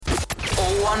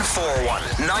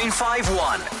0141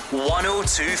 951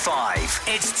 1025.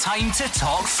 It's time to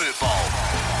talk football.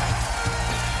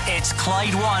 It's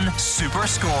Clyde 1 Super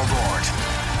Scoreboard.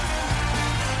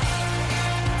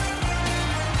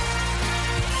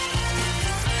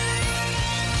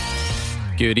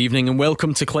 Good evening and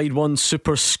welcome to Clyde 1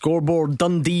 Super Scoreboard.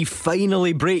 Dundee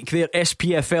finally break their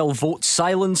SPFL vote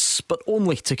silence, but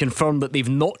only to confirm that they've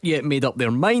not yet made up their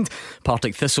mind.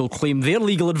 Partick Thistle claim their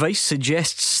legal advice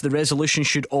suggests the resolution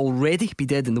should already be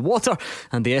dead in the water,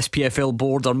 and the SPFL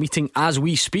board are meeting as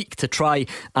we speak to try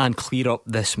and clear up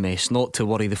this mess. Not to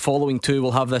worry, the following two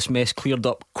will have this mess cleared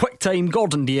up quick time: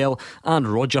 Gordon Dalziel and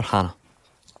Roger Hannah.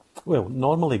 Well,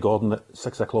 normally, Gordon, at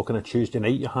 6 o'clock on a Tuesday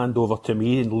night, you hand over to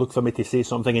me and look for me to say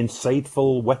something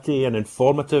insightful, witty and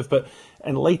informative. But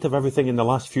in light of everything in the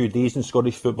last few days in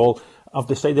Scottish football, I've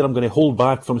decided I'm going to hold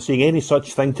back from saying any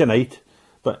such thing tonight.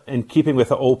 But in keeping with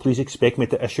it all, please expect me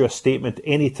to issue a statement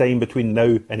any time between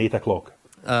now and 8 o'clock.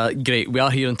 Great, we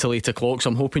are here until 8 o'clock, so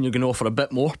I'm hoping you're going to offer a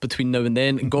bit more between now and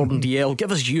then. Gordon Dalziel,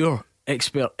 give us your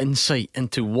expert insight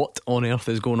into what on earth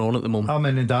is going on at the moment. I'm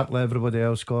in the dark like everybody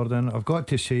else, Gordon. I've got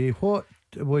to say, what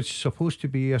was supposed to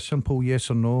be a simple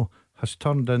yes or no has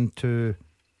turned into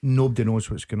nobody knows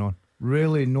what's going on.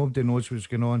 Really, nobody knows what's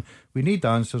going on. We need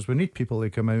answers. We need people to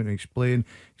come out and explain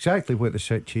exactly what the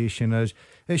situation is.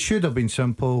 It should have been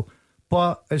simple,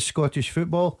 but it's Scottish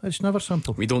football, it's never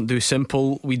simple. We don't do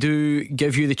simple. We do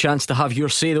give you the chance to have your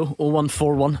say though.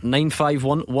 0141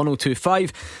 951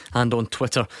 1025 and on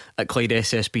Twitter at Clyde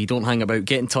SSB. Don't hang about,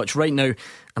 get in touch right now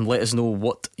and let us know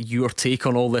what your take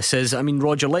on all this is. I mean,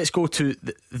 Roger, let's go to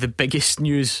the biggest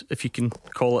news, if you can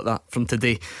call it that, from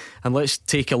today, and let's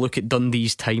take a look at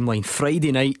Dundee's timeline.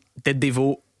 Friday night, did they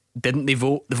vote? Didn't they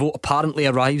vote? The vote apparently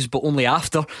arrives, but only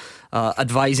after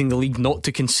advising the league not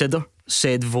to consider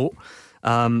said vote.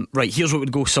 Right, here's what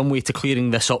would go some way to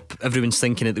clearing this up. Everyone's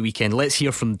thinking at the weekend. Let's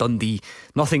hear from Dundee.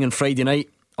 Nothing on Friday night,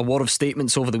 a war of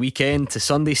statements over the weekend. To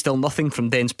Sunday, still nothing from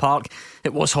Dens Park.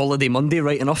 It was holiday Monday,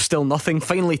 right enough, still nothing.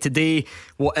 Finally today,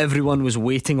 what everyone was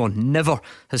waiting on. Never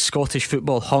has Scottish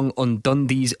football hung on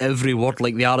Dundee's every word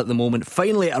like they are at the moment.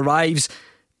 Finally it arrives,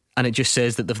 and it just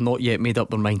says that they've not yet made up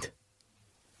their mind.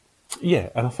 Yeah,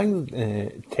 and I think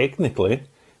technically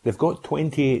they've got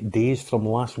 28 days from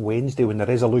last Wednesday, when the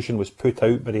resolution was put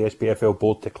out by the SPFL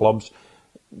board to clubs,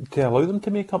 to allow them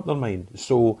to make up their mind.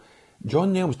 So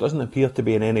John Nelms doesn't appear to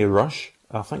be in any rush.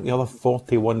 I think the other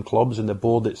 41 clubs and the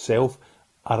board itself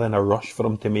are in a rush for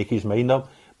him to make his mind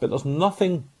up. But there's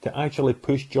nothing to actually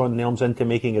push John Nelms into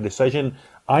making a decision.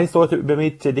 I thought it would be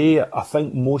made today. I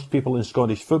think most people in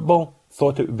Scottish football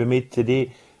thought it would be made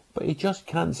today. But he just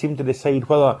can't seem to decide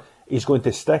whether he's going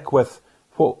to stick with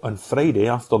what on Friday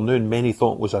afternoon many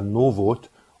thought was a no vote,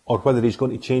 or whether he's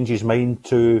going to change his mind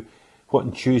to what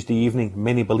on Tuesday evening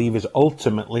many believe is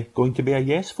ultimately going to be a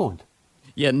yes vote.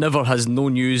 Yeah, never has no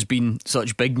news been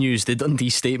such big news. The Dundee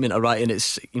statement, and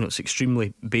it's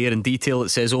extremely bare in detail. It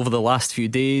says, over the last few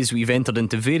days we've entered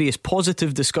into various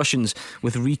positive discussions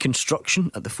with reconstruction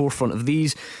at the forefront of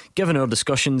these. Given our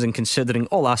discussions and considering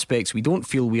all aspects, we don't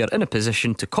feel we are in a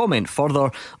position to comment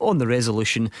further on the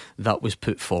resolution that was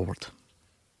put forward.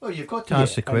 Well, you've got to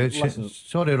ask the question.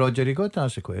 Sorry, Roger, you've got to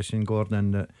ask the question, Gordon,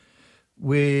 that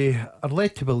we are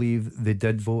led to believe they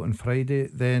did vote on Friday.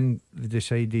 Then they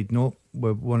decided no,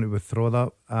 we want to withdraw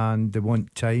that and they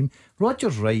want time.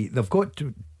 Roger's right, they've got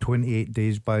 28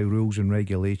 days by rules and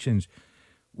regulations.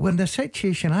 We're in a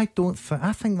situation, I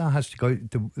think that has to go out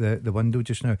the window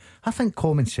just now. I think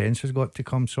common sense has got to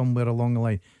come somewhere along the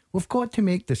line. We've got to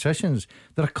make decisions.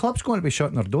 There are clubs going to be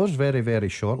shutting their doors very, very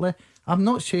shortly. I'm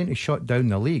not saying to shut down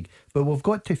the league, but we've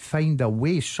got to find a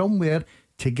way somewhere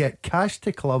to get cash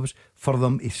to clubs for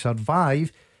them to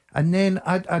survive. And then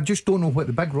I just don't know what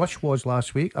the big rush was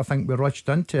last week. I think we rushed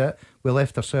into it. We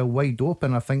left ourselves wide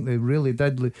open. I think they really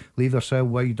did leave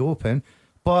themselves wide open.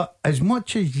 But as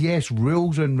much as, yes,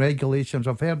 rules and regulations,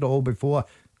 I've heard it all before,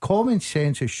 common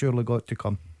sense has surely got to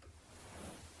come.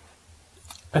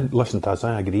 And listen, Taz,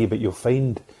 I agree, but you'll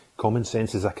find common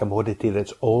sense is a commodity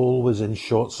that's always in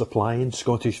short supply in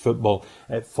Scottish football.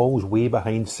 It falls way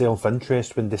behind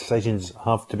self-interest when decisions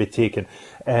have to be taken.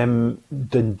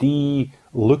 Dundee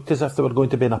looked as if they were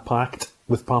going to be in a pact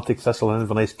with Partick Thistle and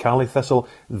Inverness Cally Thistle.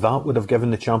 That would have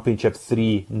given the Championship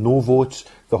 3 no votes.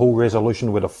 The whole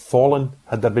resolution would have fallen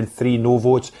had there been 3 no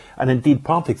votes. And indeed,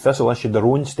 Partick Thistle issued their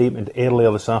own statement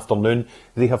earlier this afternoon.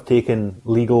 They have taken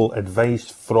legal advice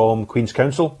from Queen's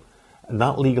Counsel, and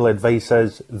that legal advice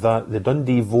is that the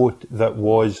Dundee vote that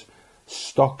was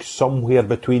stuck somewhere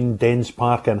between Dens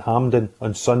Park and Hampden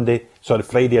on Friday,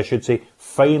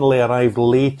 finally arrived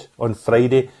late on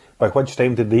Friday. by which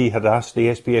time did they had asked the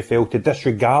SPFL to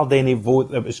disregard any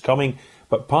vote that was coming.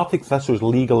 But Partick Thistle's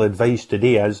legal advice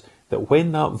today is that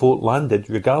when that vote landed,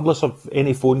 regardless of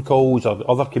any phone calls or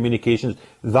other communications,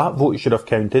 that vote should have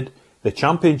counted. The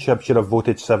Championship should have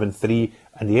voted 7-3,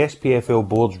 and the SPFL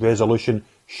Board's resolution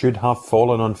should have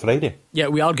fallen on Friday. Yeah,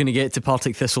 we are going to get to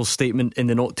Partick Thistle's statement in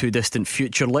the not too distant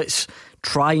future. Let's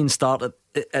try and start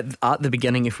at the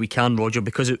beginning if we can, Roger,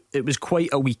 because it was quite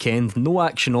a weekend. No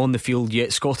action on the field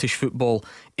yet. Scottish football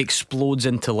explodes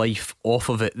into life off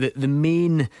of it. The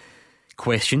main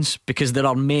questions, because there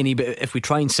are many, but if we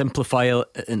try and simplify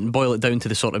it and boil it down to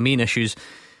the sort of main issues,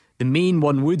 the main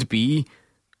one would be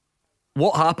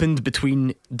what happened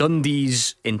between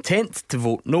Dundee's intent to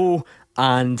vote no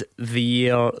and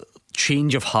their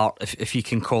change of heart, if you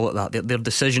can call it that, their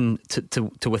decision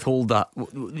to withhold that.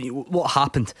 What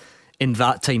happened in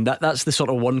that time? That's the sort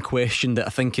of one question that I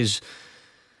think has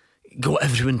got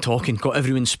everyone talking, got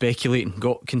everyone speculating,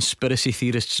 got conspiracy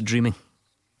theorists dreaming.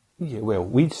 Yeah, well,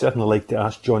 we'd certainly like to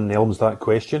ask John Nelms that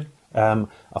question. I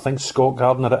think Scott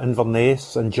Gardner at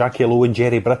Inverness and Jackie Lowe and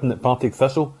Jerry Britton at Partick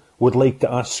Thistle would like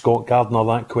to ask Scott Gardner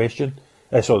that question.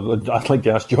 So I'd like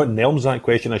to ask John Nelms that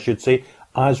question, I should say,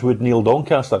 as would Neil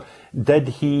Doncaster. Did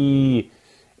he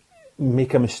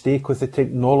make a mistake with the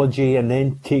technology and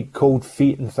then take cold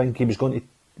feet and think he was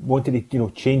wanted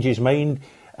to change his mind?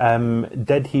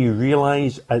 Did he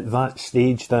realise at that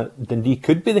stage that Dundee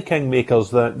could be the kingmakers,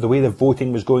 that the way the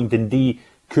voting was going, Dundee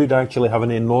could actually have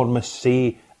an enormous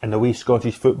say in the way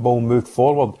Scottish football moved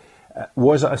forward?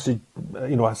 Was it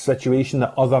a situation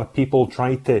that other people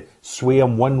tried to sway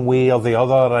him one way or the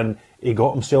other, and he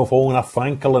got himself all in a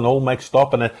fankle and all mixed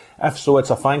up? And if so,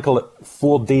 it's a fankle that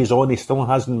 4 days on he still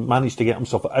hasn't managed to get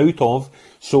himself out of.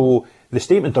 So the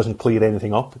statement doesn't clear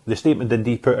anything up. The statement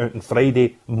Dundee put out on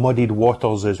Friday muddied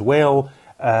waters as well.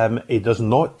 He does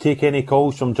not take any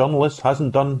calls from journalists,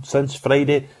 hasn't done since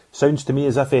Friday. Sounds to me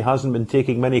as if he hasn't been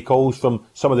taking many calls from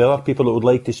some of the other people that would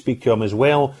like to speak to him as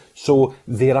well. So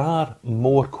there are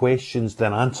more questions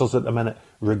than answers at the minute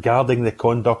regarding the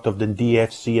conduct of Dundee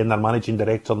FC and their managing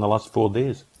director in the last 4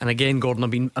 days. And again,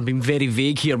 Gordon, I've been very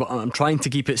vague here, but I'm trying to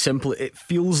keep it simple. It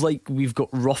feels like we've got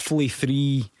roughly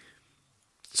 3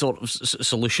 sort of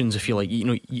solutions, if you like.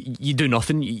 You do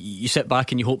nothing. You sit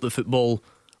back and you hope that football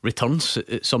returns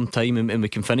at some time and we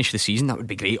can finish the season. That would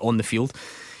be great on the field.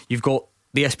 You've got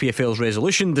the SPFL's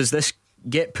resolution. Does this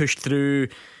get pushed through?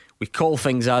 We call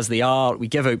things as they are, we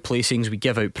give out placings, we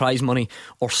give out prize money,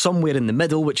 or somewhere in the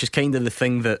middle, which is kind of the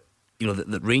thing that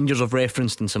that Rangers have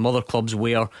referenced and some other clubs,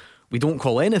 where we don't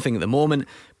call anything at the moment,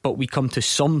 but we come to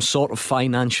some sort of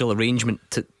financial arrangement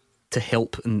to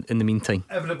help in the meantime.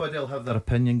 Everybody will have their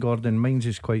opinion, Gordon. Mine's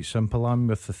is quite simple. I'm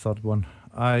with the third one.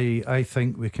 I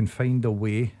think we can find a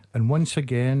way, and once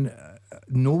again,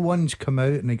 no one's come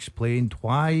out and explained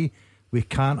why we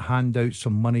can't hand out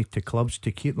some money to clubs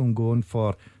to keep them going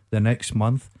for the next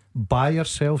month. Buy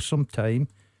yourself some time,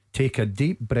 take a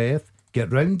deep breath,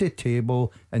 get round the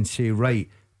table and say, right,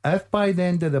 if by the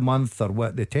end of the month or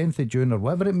the 10th of June or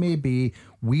whatever it may be,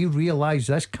 we realise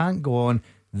this can't go on,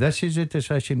 this is a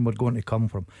decision we're going to come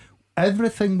from.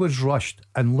 Everything was rushed,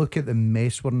 and look at the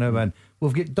mess we're now in.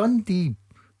 We've got Dundee,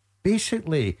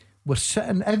 basically, we're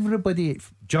sitting, everybody,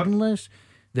 journalists,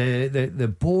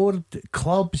 the board,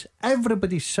 clubs,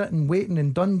 everybody's sitting waiting,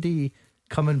 in Dundee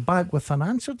coming back with an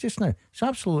answer just now. It's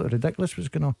absolutely ridiculous what's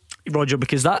going on, Roger,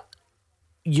 because that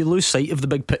you lose sight of the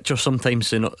big picture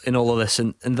sometimes in all of this,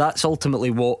 and that's ultimately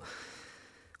what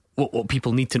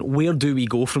people need to know. Where do we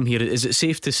go from here? Is it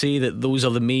safe to say that those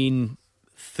are the main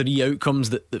 3 outcomes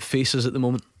that face us at the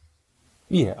moment?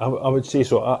 Yeah, I would say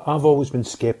so. I've always been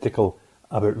sceptical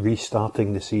about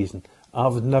restarting the season.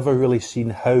 I've never really seen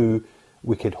how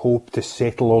we could hope to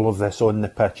settle all of this on the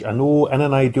pitch. I know in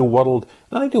an ideal world,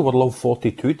 all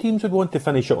 42 teams would want to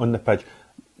finish it on the pitch.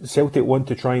 Celtic want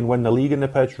to try and win the league on the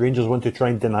pitch. Rangers want to try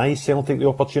and deny Celtic the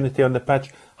opportunity on the pitch.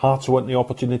 Hearts want the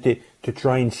opportunity to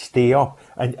try and stay up.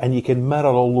 And you can mirror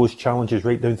all those challenges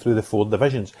right down through the 4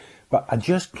 divisions. But I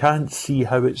just can't see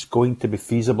how it's going to be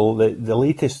feasible. The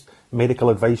latest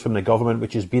medical advice from the government,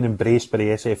 which has been embraced by the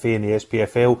SFA and the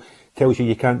SPFL, tells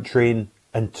you can't train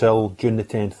until June the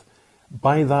 10th.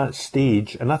 By that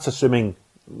stage, and that's assuming,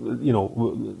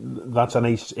 that's a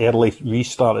nice early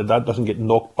restart, and that doesn't get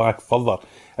knocked back further.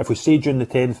 If we say June the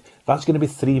 10th, that's going to be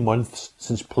 3 months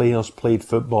since players played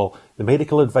football. The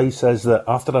medical advice is that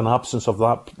after an absence of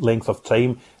that length of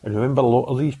time, and remember, a lot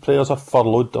of these players are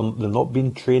furloughed, they've not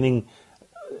been training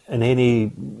in any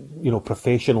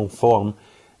professional form.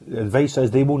 The advice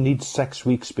is they will need 6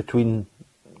 weeks between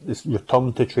this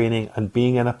return to training and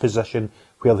being in a position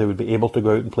where they would be able to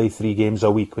go out and play 3 games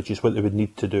a week, which is what they would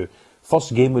need to do.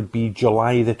 First game would be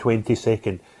July the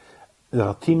 22nd. There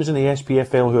are teams in the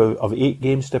SPFL who have 8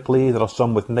 games to play. There are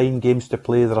some with 9 games to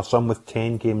play. There are some with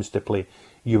 10 games to play.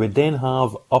 You would then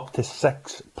have up to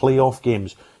 6 playoff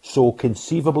games. So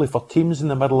conceivably for teams in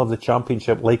the middle of the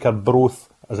championship, like Arbroath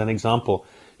as an example,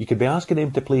 you could be asking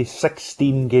them to play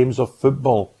 16 games of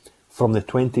football from the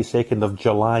 22nd of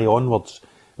July onwards.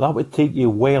 That would take you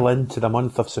well into the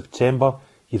month of September.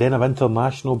 You then have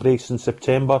international breaks in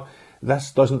September.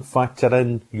 This doesn't factor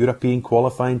in European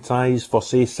qualifying ties for,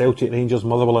 say, Celtic, Rangers,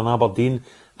 Motherwell and Aberdeen.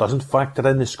 Doesn't factor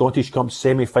in the Scottish Cup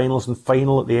semi-finals and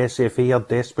final that the SFA are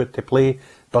desperate to play.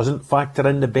 Doesn't factor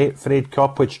in the Betfred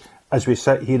Cup, which, as we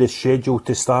sit here, is scheduled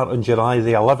to start on July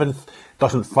the 11th.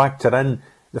 Doesn't factor in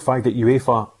the fact that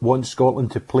UEFA wants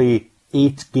Scotland to play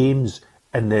 8 games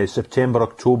in the September,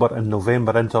 October and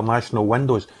November international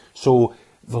windows. So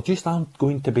there just aren't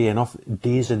going to be enough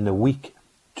days in the week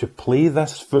to play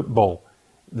this football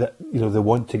that, you know, they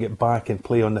want to get back and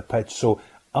play on the pitch. So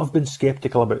I've been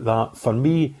sceptical about that. For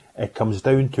me, it comes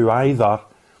down to either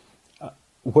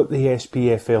what the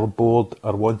SPFL board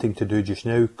are wanting to do just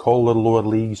now, call their lower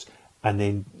leagues and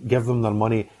then give them their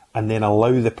money and then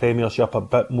allow the Premiership a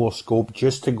bit more scope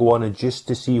just to go on and just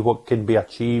to see what can be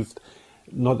achieved.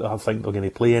 Not that I think they're going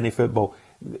to play any football.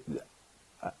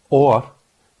 Or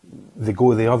they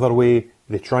go the other way.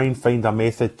 They try and find a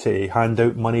method to hand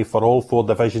out money for all 4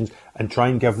 divisions and try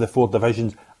and give the 4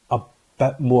 divisions a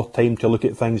bit more time to look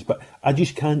at things. But I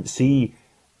just can't see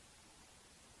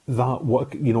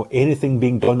that, anything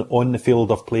being done on the field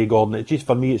of play, Gordon. It just,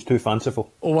 for me, it's too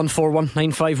fanciful. 0141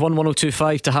 951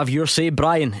 1025 to have your say.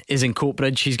 Brian is in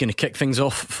Coatbridge. He's going to kick things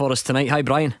off for us tonight. Hi,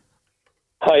 Brian.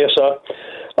 Hiya, sir.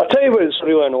 I'll tell you what's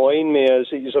really annoying me is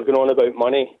that you're going on about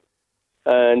money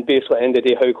and basically at the end of the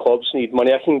day how clubs need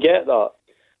money. I can get that.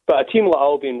 But a team like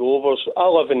Albion Rovers, I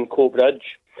live in Coatbridge,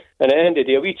 and at the end of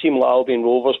the day, a wee team like Albion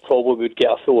Rovers probably would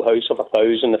get a full house of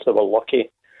 1,000 if they were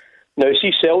lucky. Now,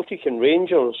 see, Celtic and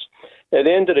Rangers, at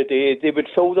the end of the day, they would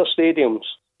fill their stadiums.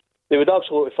 They would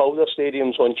absolutely fill their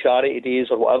stadiums on charity days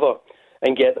or whatever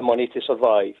and get the money to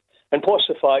survive. And plus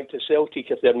the fact that Celtic,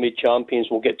 if they're made champions,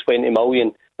 will get 20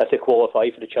 million if they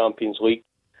qualify for the Champions League.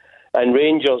 And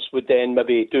Rangers would then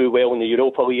maybe do well in the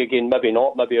Europa League again, maybe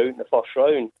not, maybe out in the first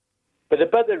round. But the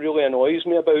bit that really annoys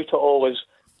me about it all is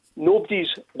nobody's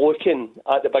looking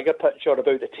at the bigger picture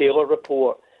about the Taylor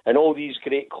report and all these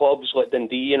great clubs like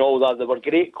Dundee and all that. They were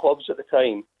great clubs at the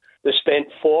time. They spent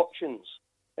fortunes,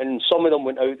 and some of them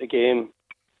went out the game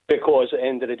because at the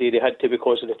end of the day they had to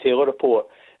because of the Taylor report,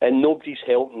 and nobody's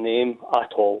helping them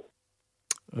at all.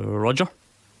 Roger?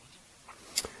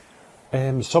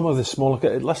 Some of the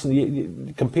smaller...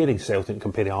 Listen, comparing Celtic and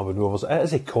comparing Albion Rovers, it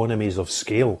is economies of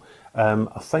scale.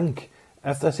 I think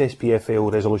if this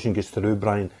SPFL resolution gets through,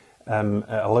 Brian, it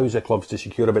allows the clubs to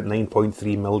secure about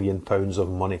 £9.3 million of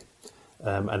money.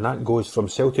 And that goes from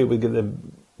Celtic, we get the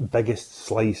biggest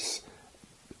slice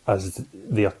as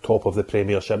they are top of the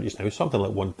Premiership just now, something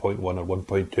like £1.1 or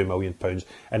 £1.2 million,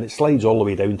 and it slides all the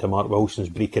way down to Mark Wilson's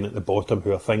Brecon at the bottom,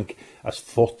 who I think as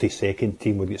 42nd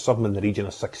team would get something in the region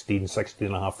of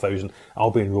 16,500.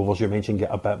 Albion Rovers, you mentioned, get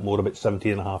a bit more, about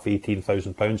 £17,500,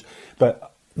 £18,000,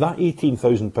 but that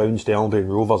 £18,000 to Albion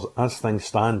Rovers, as things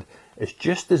stand, is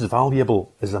just as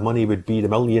valuable as the money would be, the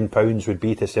 £1 million would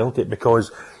be to Celtic,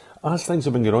 because as things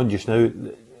have been going on just now,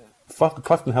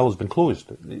 Clifton Hill has been closed.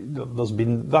 There's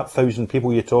been that 1,000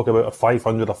 people you talk about, or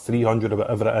 500 or 300 or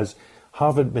whatever it is,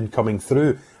 haven't been coming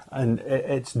through, and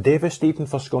it's devastating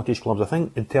for Scottish clubs. I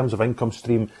think in terms of income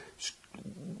stream,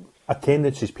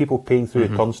 attendances, people paying through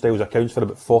the turnstiles, accounts for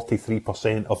about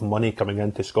 43% of money coming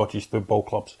into Scottish football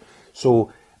clubs.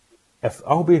 So if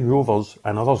Albion Rovers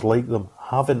and others like them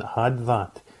haven't had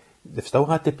that, they've still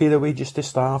had to pay the wages to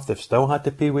staff, they've still had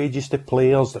to pay wages to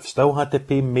players, they've still had to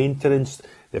pay maintenance,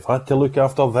 they've had to look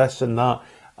after this and that,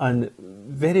 and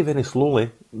very, very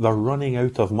slowly they're running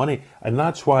out of money. And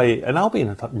that's why, and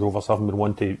Albion Rovers haven't been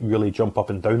one to really jump up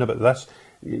and down about this.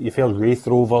 You've heard Wraith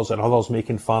Rovers and others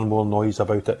making far more noise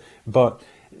about it, but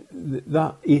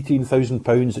that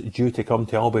 £18,000 due to come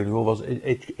to Albion Rovers,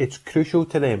 it's crucial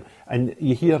to them. And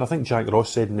you hear, I think Jack Ross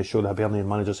said in the show, the Hibernian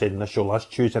manager said in this show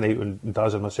last Tuesday night when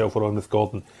Daz and myself were on with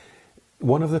Gordon,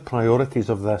 one of the priorities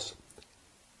of this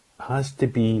has to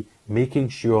be making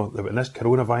sure that when this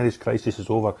coronavirus crisis is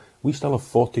over, we still have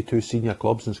 42 senior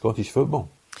clubs in Scottish football.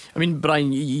 I mean,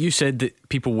 Brian, you said that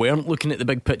people weren't looking at the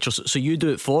big picture, so you do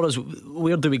it for us.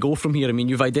 Where do we go from here? I mean,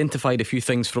 you've identified a few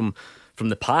things from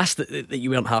the past that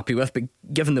you weren't happy with, but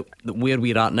given that where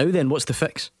we're at now, then what's the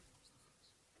fix?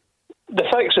 The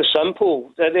fix is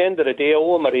simple. At the end of the day,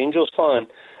 although I'm a Rangers fan,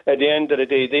 at the end of the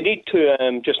day, they need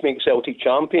to just make Celtic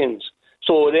champions.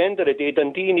 So at the end of the day,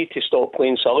 Dundee need to stop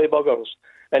playing silly buggers.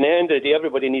 And at the end of the day,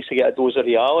 everybody needs to get a dose of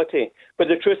reality. But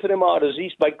the truth of the matter is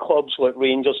these big clubs like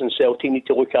Rangers and Celtic need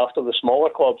to look after the smaller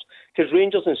clubs, because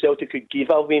Rangers and Celtic could give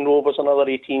Albion Rovers another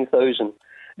 18,000.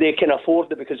 They can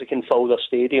afford it because they can fill their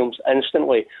stadiums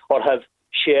instantly, or have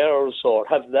shares, or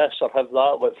have this, or have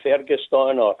that, like Fergus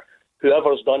done, or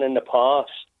whoever's done in the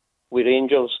past with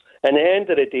Rangers. And at the end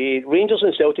of the day, Rangers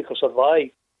and Celtic have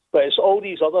survived, but it's all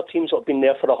these other teams that have been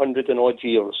there for 100 and odd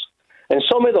years. And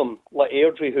some of them, like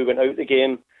Airdrie, who went out the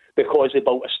game because they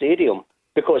built a stadium,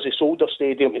 because they sold their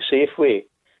stadium to Safeway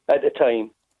at the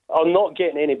time, are not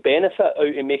getting any benefit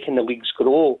out of making the leagues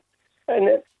grow. And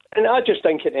I just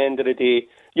think at the end of the day,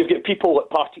 you've got people like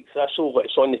Partick Thistle,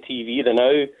 that's on the TV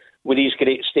now, with these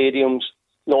great stadiums,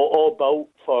 all built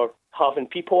for having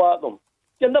people at them.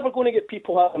 You're never going to get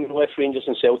people at them unless Rangers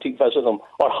and Celtic visit them,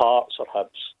 or Hearts or Hibs.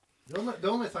 The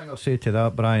only thing I'll say to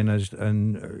that, Brian, is,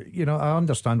 and you know, I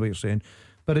understand what you're saying,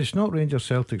 but it's not Rangers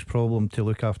Celtic's problem to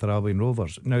look after Albion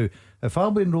Rovers. Now, if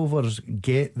Albion Rovers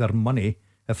get their money,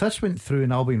 if this went through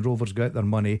and Albion Rovers got their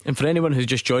money, and for anyone who's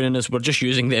just joining us, we're just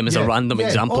using them as a random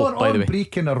example, by the way,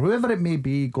 Brecon or whoever it may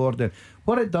be, Gordon,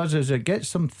 what it does is it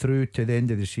gets them through to the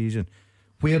end of the season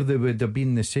where they would have been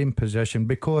in the same position,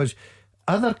 because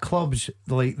other clubs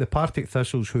like the Partick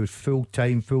Thistles, who are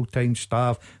full-time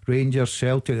staff, Rangers,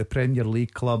 Celtic, the Premier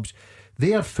League clubs,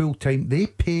 they are full-time. They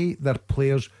pay their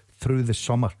players through the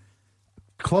summer.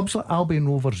 Clubs like Albion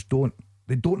Rovers don't.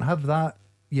 They don't have that,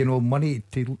 you know, money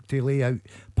to lay out.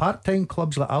 Part-time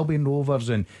clubs like Albion Rovers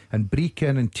and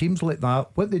Brecon and teams like that,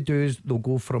 what they do is they'll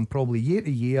go from probably year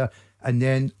to year, and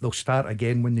then they'll start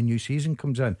again when the new season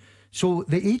comes in. So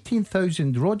the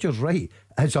 18,000, Roger's right,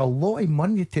 is a lot of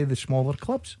money to the smaller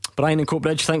clubs. Brian in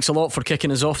Coatbridge, thanks a lot for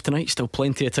kicking us off tonight. Still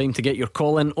plenty of time to get your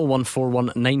call in.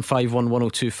 0141 951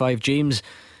 1025. James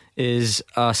is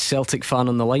a Celtic fan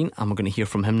on the line, and we're going to hear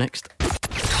from him next.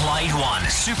 Clyde One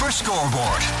Super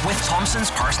Scoreboard with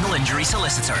Thompson's personal injury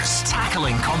solicitors,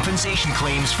 tackling compensation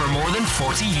claims for more than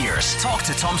 40 years. Talk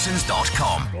to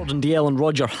Thompsons.com. Gordon Dalziel and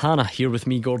Roger Hannah here with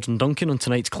me, Gordon Duncan, on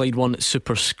tonight's Clyde One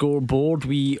Super Scoreboard.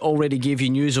 We already gave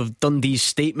you news of Dundee's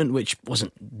statement, which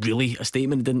wasn't really a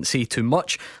statement, it didn't say too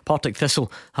much. Partick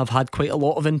Thistle have had quite a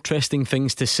lot of interesting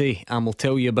things to say, and we'll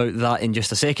tell you about that in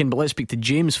just a second. But let's speak to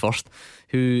James first,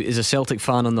 who is a Celtic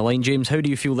fan on the line. James, how do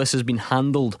you feel this has been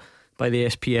handled by the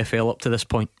SPFL up to this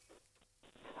point?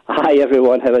 Hi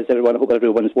everyone, how is everyone? I hope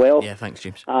everyone's well. Yeah, thanks,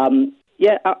 James. I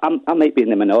might be in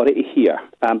the minority here,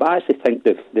 but I actually think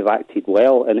they've acted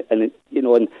well, and you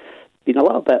know, and been a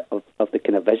little bit of the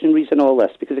kind of visionaries in all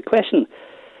this, because the question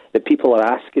that people are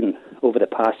asking over the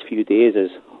past few days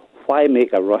is, why make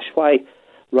a rush? Why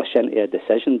rush into a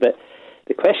decision? But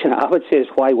the question I would say is,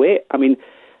 why wait? I mean,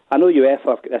 I know UEFA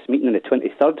have got this meeting on the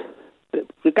 23rd, but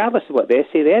regardless of what they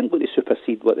say, they aren't going to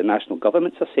supersede what the national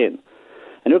governments are saying.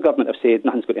 And our government have said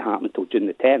nothing's going to happen until June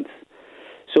the 10th.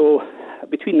 So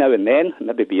between now and then, and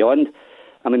maybe beyond,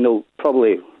 I mean, they'll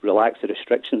probably relax the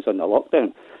restrictions on the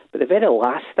lockdown. But the very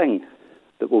last thing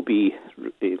that will be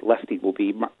lifted will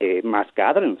be mass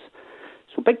gatherings.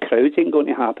 So big crowds ain't going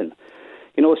to happen.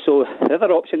 You know, so the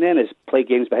other option then is play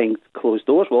games behind closed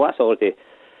doors. Well, that's already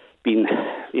been,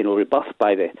 you know, rebuffed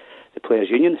by the Players'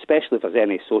 Union, especially if there's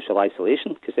any social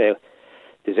isolation, because they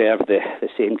deserve the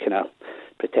same kind of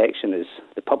protection as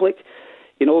the public.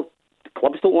 You know, the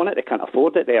clubs don't want it, they can't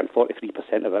afford it, they earn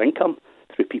 43% of their income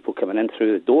through people coming in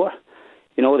through the door.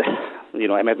 You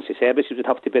know, emergency services would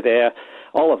have to be there,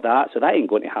 all of that, so that ain't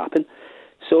going to happen.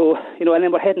 So, you know, and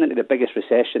then we're heading into the biggest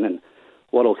recession in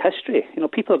world history. You know,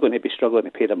 people are going to be struggling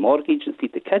to pay their mortgage and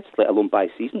feed the kids, let alone buy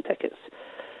season tickets.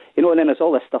 You know, and then there's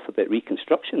all this stuff about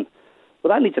reconstruction.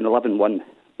 Well, that needs an 11-1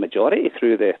 majority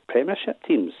through the Premiership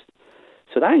teams.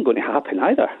 So that ain't going to happen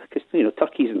either, because, you know,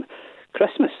 Turkey's and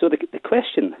Christmas. So the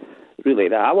question, really,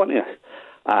 that I want to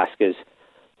ask is,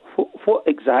 what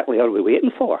exactly are we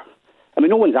waiting for? I mean,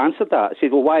 no one's answered that.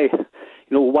 Said, well,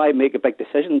 why make a big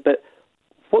decision? But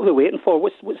what are we waiting for?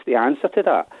 What's the answer to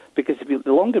that? Because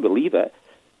the longer we leave it,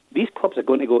 these clubs are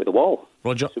going to go to the wall.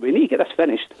 Roger. So we need to get this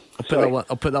finished.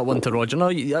 I'll put that one to Roger.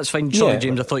 No, that's fine. Sorry,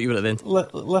 James, I thought you were at the end.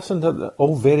 Listen,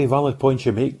 all very valid points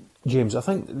you make, James. I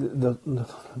think there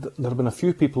have been a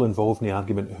few people involved in the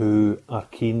argument who are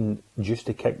keen just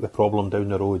to kick the problem down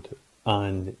the road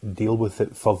and deal with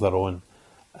it further on.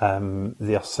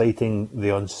 They are citing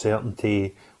the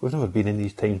uncertainty. We've never been in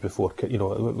these times before. You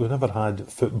know, we've never had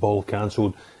football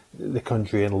cancelled, the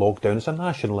country in lockdown. It's a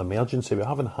national emergency. We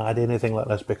haven't had anything like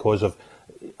this because of,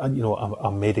 you know,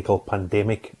 a medical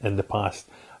pandemic in the past.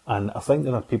 And I think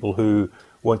there are people who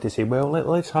want to say, well,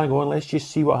 let's hang on, let's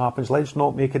just see what happens, let's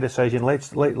not make a decision,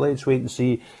 let's wait and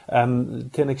see. To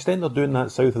an extent, they're doing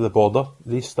that south of the border.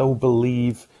 They still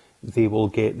believe they will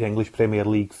get the English Premier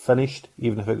League finished,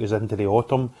 even if it goes into the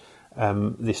autumn.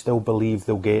 They still believe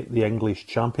they'll get the English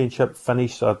Championship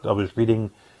finished. I was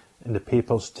reading in the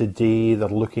papers today, they're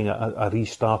looking at a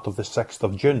restart of the 6th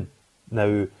of June.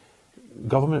 Now,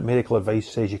 government medical advice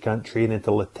says you can't train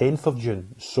until the 10th of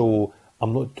June, so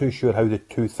I'm not too sure how the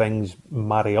two things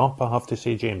marry up, I have to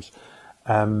say, James.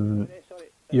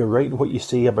 You're right in what you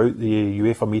say about the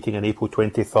UEFA meeting on April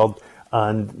 23rd,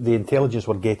 and the intelligence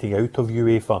we're getting out of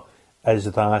UEFA is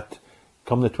that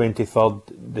come the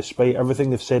 23rd, despite everything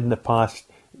they've said in the past,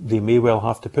 they may well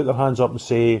have to put their hands up and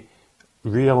say,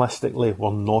 realistically,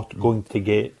 we're not going to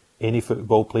get any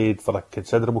football played for a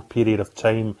considerable period of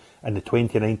time, and the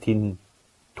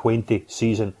 2019-20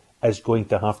 season is going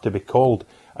to have to be called.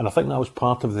 And I think that was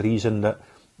part of the reason that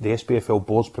the SPFL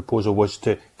board's proposal was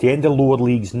to end the lower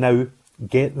leagues now,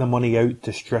 get the money out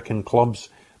to stricken clubs,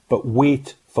 but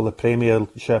wait for the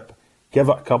Premiership, give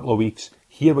it a couple of weeks,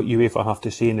 hear what UEFA have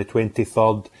to say on the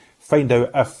 23rd, find out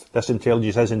if this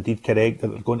intelligence is indeed correct, that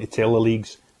they're going to tell the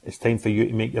leagues, it's time for you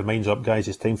to make your minds up, guys,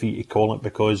 it's time for you to call it,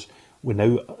 because we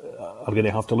now are going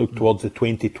to have to look towards the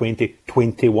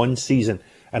 2020-21 season,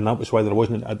 and that was why there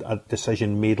wasn't a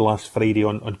decision made last Friday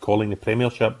on calling the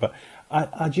Premiership. But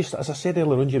I just, as I said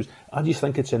earlier on, James, I just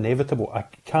think it's inevitable. I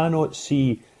cannot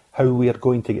see how we are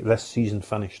going to get this season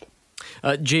finished.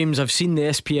 James, I've seen the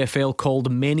SPFL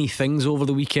called many things over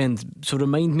the weekend, so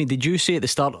remind me, did you say at the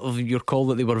start of your call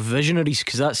that they were visionaries?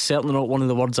 Because that's certainly not one of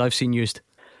the words I've seen used.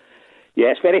 Yeah,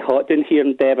 it's very hot down here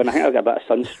in Devon. I think I've got a bit of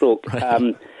sunstroke.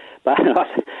 Right. But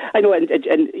I know, and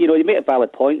you know, you make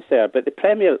valid points there. But the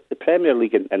Premier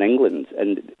League in England,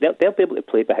 and they'll be able to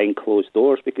play behind closed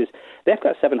doors because they've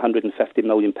got a £750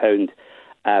 million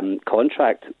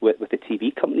contract with the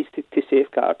TV companies to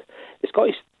safeguard. The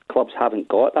Scottish clubs haven't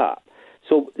got that.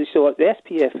 So the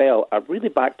SPFL are really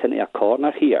backed into a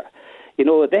corner here. You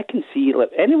know, they can see,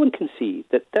 like, anyone can see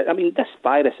that. I mean, this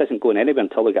virus isn't going anywhere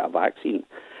until we get a vaccine.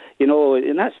 You know,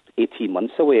 and that's 18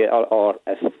 months away, or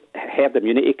if herd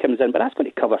immunity comes in, but that's got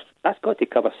to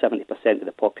cover 70% of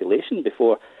the population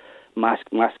before mass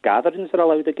gatherings are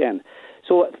allowed again.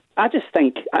 So I just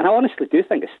think, and I honestly do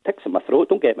think it sticks in my throat,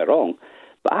 don't get me wrong,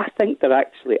 but I think they're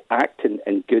actually acting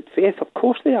in good faith. Of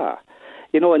course they are.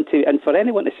 You know, and for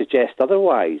anyone to suggest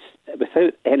otherwise,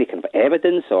 without any kind of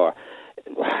evidence or,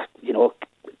 you know,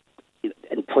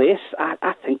 in place,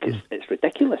 I think it's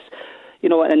ridiculous. You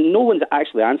know, and no one's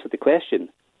actually answered the question,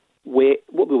 what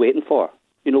are we waiting for?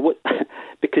 You know, what?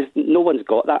 Because no one's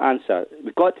got that answer.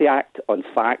 We've got to act on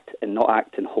fact and not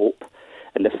act on hope.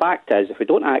 And the fact is, if we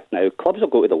don't act now, clubs will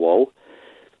go to the wall.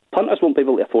 Punters won't be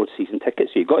able to afford season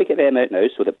tickets, so you've got to get them out now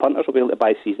so that punters will be able to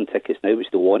buy season tickets now, which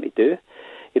they want to do.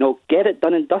 You know, get it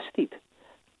done and dusted.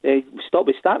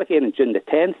 We start again on June the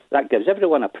 10th. That gives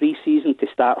everyone a pre-season to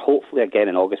start hopefully again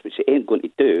in August, which they ain't going to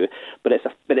do, but at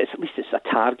least it's a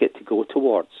target to go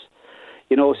towards.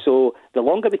 You know, so the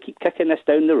longer we keep kicking this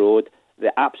down the road,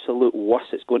 the absolute worse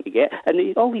it's going to get.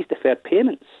 And all these deferred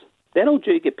payments, they're all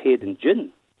due to get paid in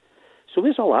June. So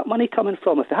where's all that money coming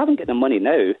from? If they haven't got the money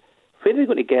now, where are they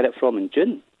going to get it from in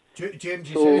June? James,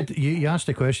 you asked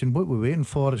the question, what we're waiting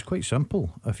for. It's quite simple.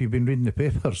 If you've been reading the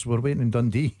papers, we're waiting in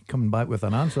Dundee coming back with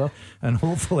an answer, and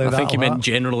hopefully I think you meant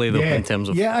generally though, in terms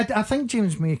of I think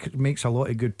James makes a lot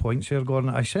of good points here, Gordon.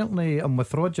 I certainly am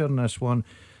with Roger on this one.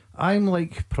 I'm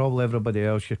like probably everybody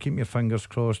else. You're keeping your fingers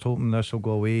crossed, hoping this will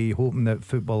go away, hoping that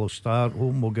football will start,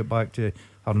 hoping we'll get back to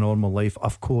our normal life.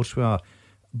 Of course we are,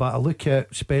 but I look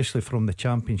at, especially from the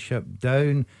Championship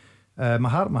down, my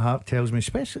heart tells me,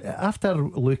 especially after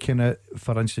looking at,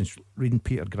 for instance, reading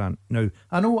Peter Grant. Now,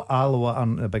 I know Alloa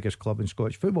aren't the biggest club in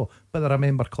Scottish football, but they're a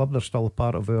member club, they're still a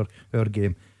part of our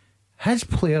game. His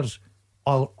players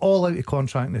are all out of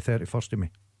contract on the 31st of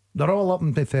May. They're all up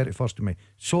until the 31st of May.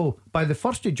 So, by the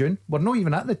 1st of June, we're not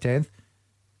even at the 10th,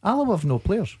 Alloa have no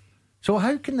players. So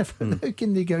how can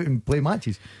they go out and play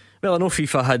matches? Well, I know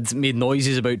FIFA had made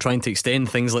noises about trying to extend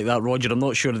things like that, Roger. I'm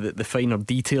not sure that the finer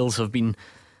details have been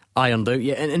ironed out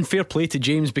yet, and fair play to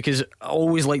James, because I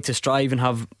always like to strive and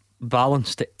have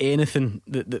balance to anything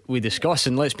that we discuss.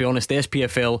 And let's be honest, the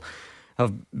SPFL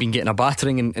have been getting a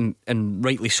battering, and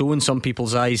rightly so in some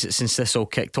people's eyes, since this all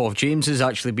kicked off. James has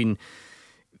actually been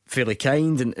fairly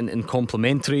kind and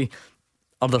complimentary.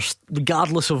 Others,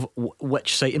 regardless of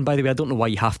which side, and by the way, I don't know why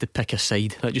you have to pick a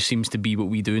side, that just seems to be what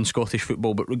we do in Scottish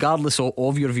football, but regardless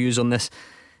of your views on this,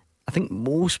 I think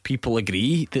most people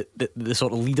agree that the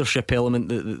sort of leadership element,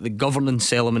 the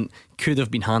governance element, could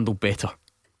have been handled better.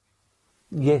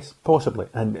 Yes, possibly.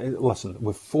 And listen,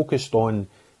 we've focused on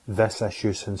this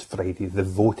issue since Friday, the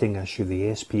voting issue, the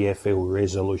SPFL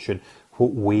resolution,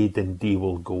 what way Dundee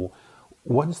will go.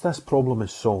 Once this problem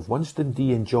is solved, once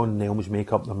Dundee and John Nelms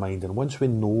make up their mind, and once we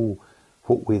know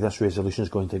what way this resolution is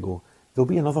going to go, there'll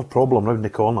be another problem round the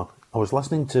corner. I was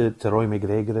listening to Roy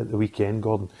McGregor at the weekend,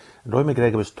 Gordon, and Roy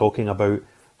McGregor was talking about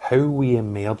how we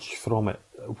emerge from it,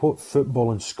 what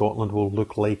football in Scotland will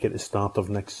look like at the start of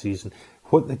next season,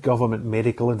 what the government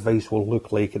medical advice will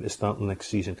look like at the start of next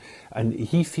season. And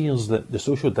he feels that the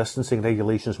social distancing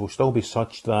regulations will still be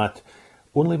such that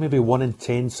only maybe 1 in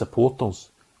 10 supporters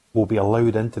will be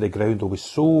allowed into the ground.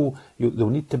 They'll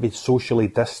need to be socially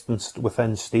distanced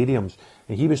within stadiums.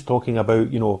 And he was talking about,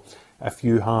 if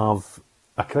you have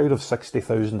a crowd of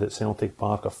 60,000 at Celtic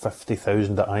Park or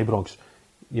 50,000 at Ibrox,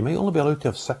 you might only be allowed to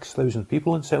have 6,000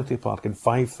 people in Celtic Park and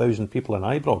 5,000 people in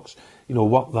Ibrox.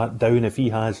 Work that down. If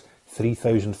he has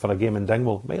 3,000 for a game in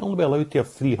Dingwall, might only be allowed to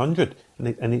have 300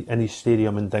 in his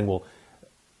stadium in Dingwall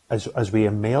as we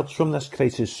emerge from this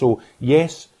crisis. So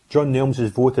yes, John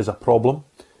Nelms' vote is a problem,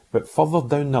 but further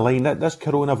down the line, this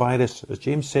coronavirus, as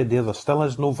James said there still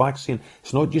is no vaccine.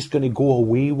 It's not just going to go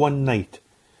away one night.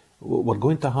 We're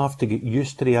going to have to get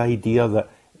used to the idea that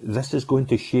this is going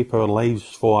to shape our lives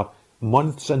for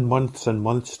months and months and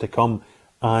months to come.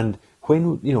 And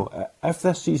when, if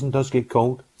this season does get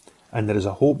called, and there is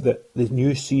a hope that the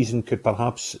new season could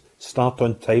perhaps start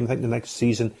on time. I think the next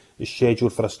season is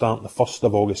scheduled for a start on the 1st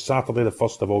of August, Saturday the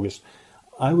 1st of August.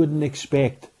 I wouldn't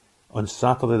expect on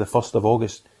Saturday the 1st of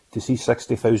August to see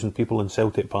 60,000 people in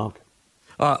Celtic Park.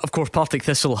 Of course, Partick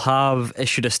Thistle have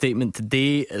issued a statement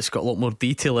today. It's got a lot more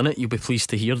detail in it, you'll be pleased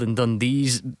to hear, than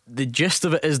Dundee's. The gist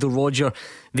of it is, though, Roger,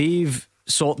 they've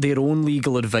sought their own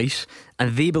legal advice,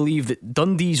 and they believe that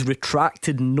Dundee's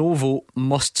retracted no vote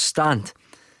must stand,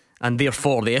 and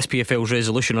therefore the SPFL's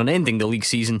resolution on ending the league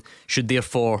season should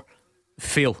therefore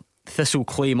fail. Thistle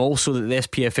claim also that the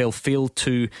SPFL failed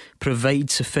to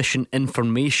provide sufficient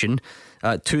information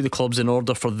to the clubs in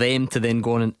order for them to then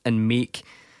go on and make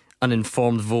an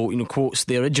informed vote. Quotes,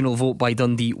 the original vote by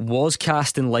Dundee was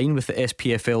cast in line with the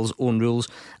SPFL's own rules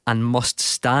and must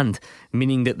stand,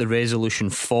 meaning that the resolution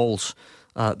falls,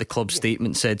 the club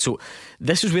statement said. So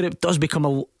this is where it does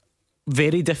become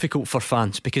very difficult for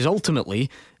fans, because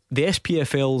ultimately the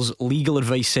SPFL's legal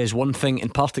advice says one thing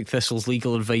and Partick Thistle's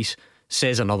legal advice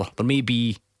says another. There may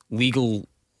be legal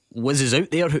whizzes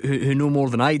out there who know more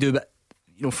than I do, but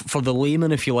for the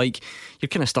layman, if you like, you're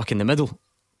kind of stuck in the middle.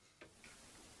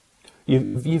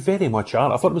 You very much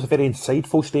are. I thought it was a very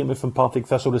insightful statement from Partick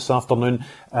Thistle this afternoon.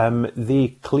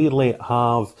 They clearly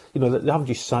have, they haven't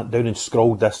just sat down and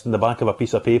scrawled this in the back of a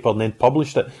piece of paper and then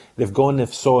published it.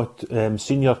 They've sought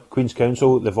senior Queen's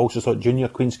Counsel, they've also sought junior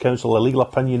Queen's Counsel. A legal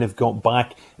opinion they've got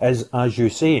back is, as you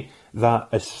say, that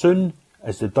as soon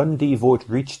as the Dundee vote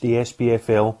reached the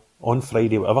SPFL on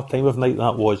Friday, whatever time of night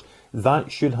that was,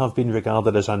 that should have been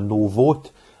regarded as a no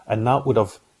vote, and that would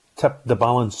have tipped the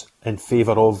balance in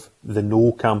favour of the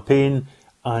no campaign,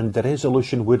 and the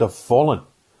resolution would have fallen.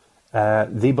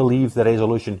 They believe the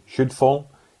resolution should fall.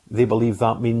 They believe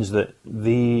that means that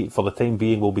they, for the time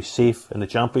being, will be safe in the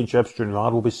Championships.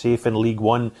 Junior will be safe in League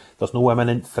One. There's no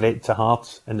imminent threat to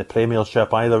Hearts in the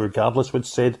Premiership either, regardless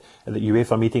what's said at the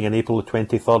UEFA meeting in April the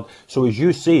 23rd. So as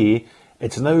you say,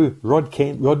 it's now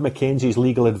Rod Mackenzie's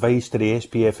legal advice to the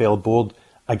SPFL board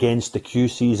against the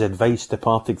QC's advice to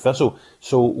Partick Thistle.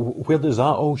 So where does that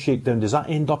all shake down? Does that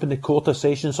end up in the Court of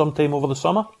Session sometime over the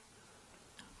summer?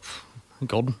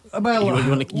 Gordon,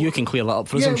 well, you can clear that up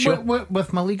for us, I'm sure.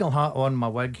 With my legal hat on, my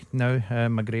wig now,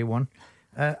 my grey one.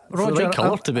 Roger, the right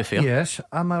colour, to be fair. Yes,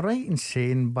 am I right in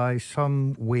saying by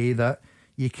some way that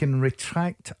you can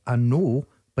retract a no,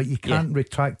 but you can't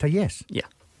retract a yes? Yeah.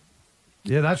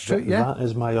 Yeah, that's true. That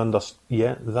is my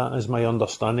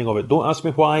understanding of it. Don't ask me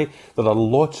why. There are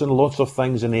lots and lots of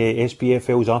things in the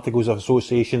SPFL's Articles of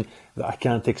Association that I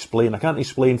can't explain. I can't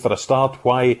explain, for a start,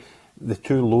 why the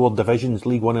two lower divisions,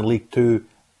 League 1 and League 2,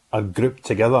 are grouped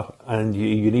together, and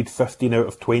you need 15 out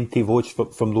of 20 votes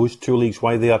from those two leagues,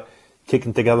 why they are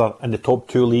taken together and the top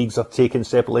two leagues are taken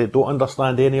separately. I don't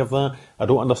understand any of that. I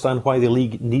don't understand why the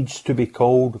league needs to be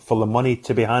called for the money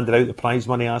to be handed out, the prize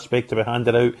money aspect to be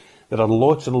handed out. There are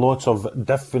lots and lots of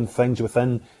different things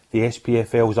within the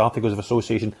SPFL's Articles of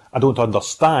Association I don't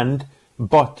understand,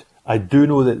 but I do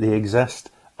know that they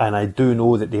exist, and I do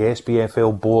know that the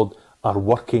SPFL board are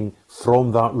working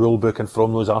from that rule book and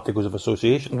from those Articles of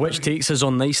Association. Which takes us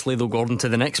on nicely, though, Gordon, to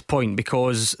the next point,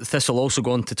 because Thistle also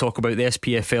go on to talk about the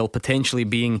SPFL potentially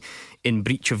being in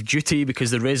breach of duty, because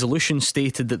the resolution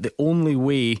stated that the only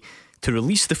way to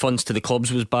release the funds to the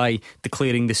clubs was by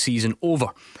declaring the season over.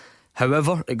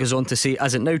 However, it goes on to say,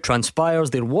 as it now transpires,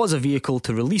 there was a vehicle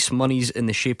to release monies in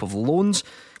the shape of loans,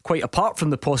 quite apart from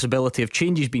the possibility of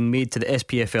changes being made to the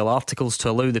SPFL articles to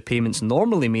allow the payments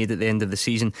normally made at the end of the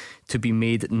season to be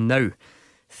made now,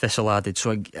 Thistle added.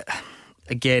 So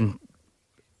again,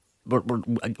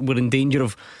 we're in danger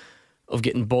of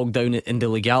getting bogged down in the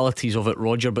legalities of it,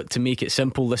 Roger. But to make it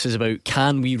simple, this is about,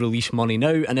 can we release money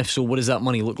now? And if so, what does that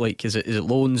money look like? Is it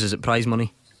loans? Is it prize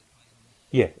money?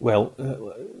 Yeah, well,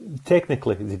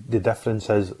 technically the difference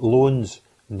is loans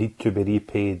need to be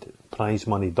repaid, prize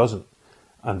money doesn't.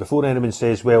 And before anyone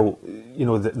says, well, you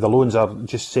know, the loans are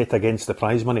just set against the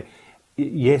prize money,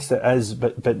 yes it is,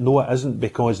 but no it isn't,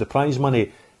 because the prize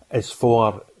money is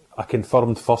for a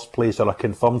confirmed first place or a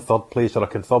confirmed third place or a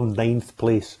confirmed ninth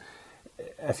place.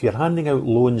 If you're handing out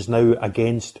loans now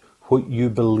against what you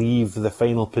believe the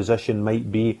final position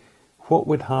might be, what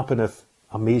would happen if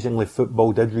amazingly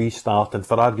football did restart and,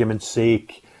 for argument's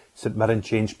sake, St Mirren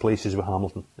changed places with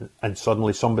Hamilton and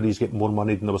suddenly somebody's getting more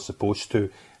money than they were supposed to?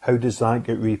 How does that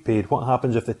get repaid? What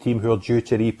happens if the team who are due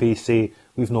to repay say,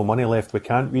 we've no money left, we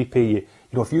can't repay you?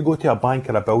 You know, if you go to a bank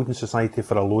or a building society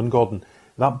for a loan, Gordon,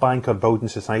 that bank or building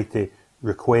society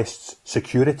requests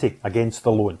security against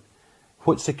the loan.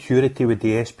 What security would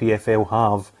the SPFL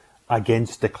have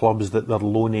against the clubs that they're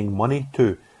loaning money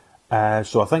to?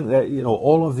 So I think that, you know,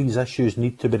 all of these issues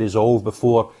need to be resolved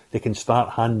before they can start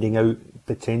handing out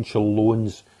potential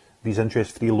loans, these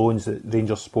interest-free loans that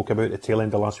Rangers spoke about at the tail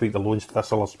end of last week, the loans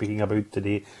Thistle are speaking about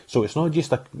today. So it's not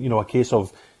just a case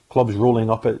of clubs rolling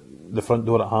up at the front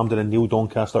door at Hampden and Neil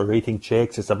Doncaster writing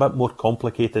cheques. It's a bit more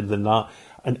complicated than that.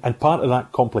 And part of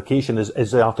that complication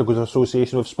is the Articles of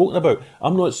Association we've spoken about.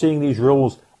 I'm not saying these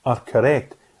rules are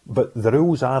correct, but the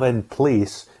rules are in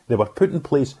place. They were put in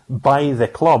place by the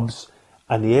clubs,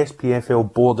 and the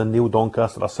SPFL board and Neil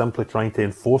Doncaster are simply trying to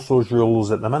enforce those rules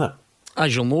at the minute.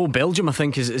 As you'll know, Belgium, I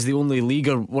think, is the only league,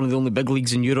 or one of the only big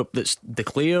leagues in Europe, that's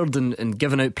declared and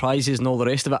given out prizes and all the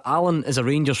rest of it. Alan is a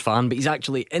Rangers fan, but he's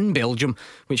actually in Belgium,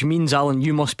 which means, Alan,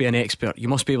 you must be an expert. You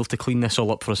must be able to clean this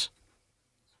all up for us.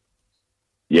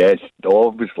 Yes,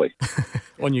 obviously.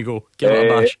 On you go. Give it a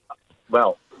bash.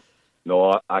 Well,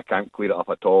 no, I can't clear it up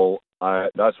at all.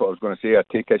 That's what I was going to say. I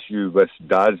take issue with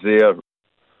Daz there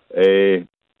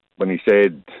when he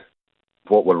said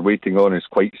what we're waiting on is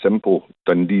quite simple,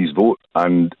 Dundee's vote.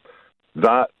 And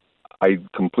that, I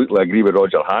completely agree with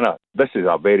Roger Hannah. This is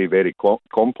a very, very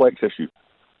complex issue.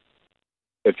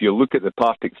 If you look at the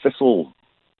Partick Thistle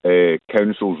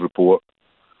Council's report,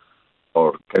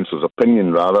 or Council's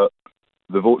opinion rather,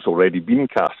 the vote's already been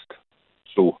cast.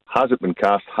 So has it been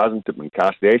cast? Hasn't it been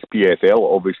cast? The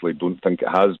SPFL obviously don't think it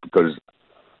has because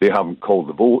they haven't called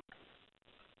the vote.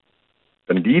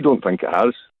 Dundee don't think it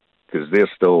has because they're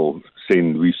still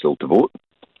saying we still to vote.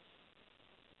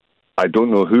 I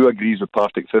don't know who agrees with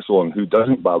Partick Thistle and who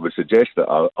doesn't, but I would suggest that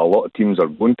a lot of teams are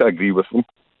going to agree with them.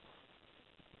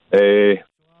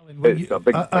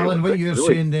 Alan, what you're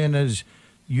saying then is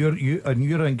you're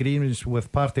in agreement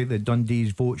with Partick that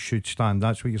Dundee's vote should stand.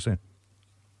 That's what you're saying.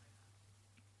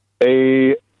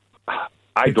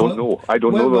 I don't know.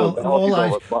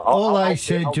 Well, all I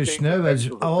said just now is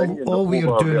all we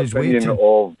are doing is waiting.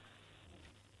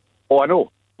 I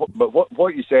know. But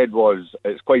what you said was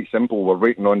it's quite simple. We're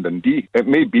waiting on Dundee. It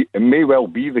may well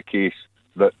be the case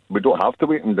that we don't have to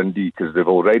wait on Dundee because they've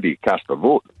already cast their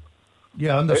vote.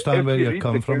 Yeah, I understand where you're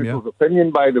coming from. Yeah.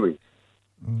 Opinion, by the way,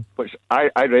 which I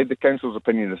read the council's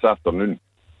opinion this afternoon.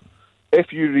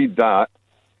 If you read that,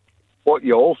 what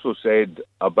you also said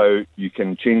about you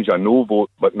can change a no vote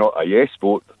but not a yes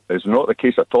vote is not the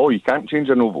case at all. You can't change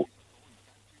a no vote.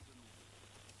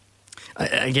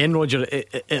 Again, Roger,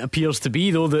 it appears to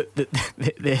be, though, that the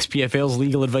SPFL's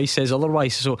legal advice says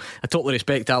otherwise. So I totally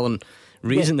respect Alan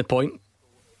raising the point.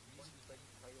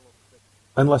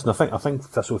 And listen, I think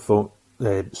Thistle thought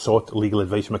sought legal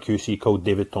advice from a QC called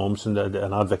David Thompson,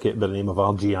 an advocate by the name of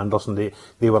R.G. Anderson.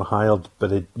 They were hired by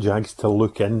the Jags to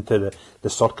look into the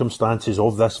circumstances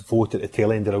of this vote at the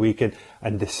tail end of the weekend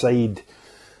and decide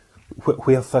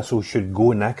where Thistle should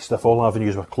go next, if all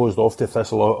avenues were closed off to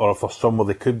Thistle or for somewhere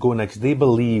they could go next. They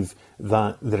believe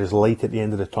that there is light at the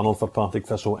end of the tunnel for Partick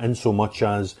Thistle in so much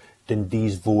as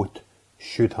Dundee's vote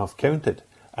should have counted.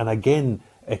 And again,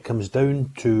 it comes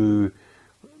down to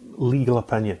legal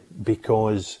opinion,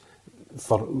 because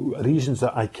for reasons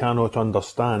that I cannot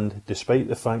understand, despite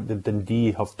the fact that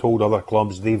Dundee have told other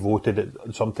clubs they voted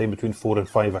at sometime between 4 and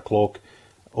 5 o'clock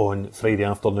on Friday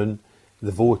afternoon,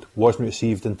 the vote wasn't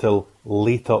received until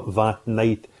later that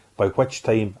night, by which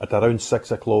time at around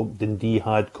 6 o'clock Dundee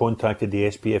had contacted the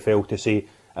SPFL to say,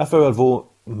 if our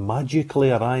vote magically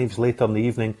arrives later in the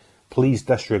evening, please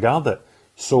disregard it.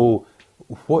 So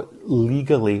what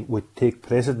legally would take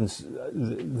precedence?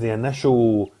 The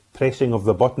initial pressing of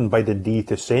the button by the D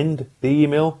to send the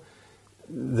email,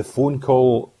 the phone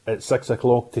call at 6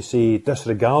 o'clock to say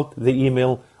disregard the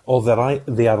email, or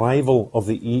the arrival of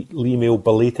the email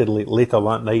belatedly later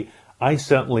that night. I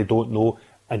certainly don't know,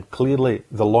 and clearly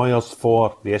the lawyers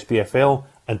for the SPFL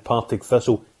and Partick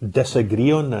Thistle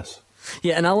disagree on this.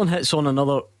 Yeah, and Alan hits on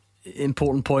another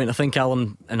important point. I think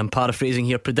Alan, and I'm paraphrasing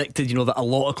here, predicted that a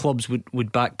lot of clubs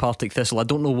would back Partick Thistle. I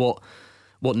don't know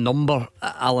what number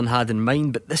Alan had in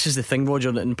mind, but this is the thing, Roger,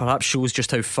 and perhaps shows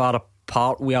just how far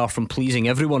apart we are from pleasing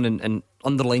everyone, and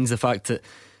underlines the fact that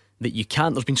you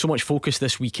can't. There's been so much focus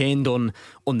this weekend on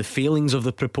the failings of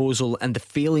the proposal and the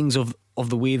failings of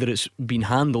the way that it's been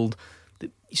handled,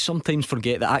 that you sometimes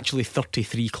forget that actually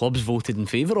 33 clubs voted in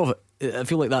favour of it. I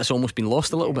feel like that's almost been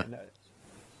lost a little bit.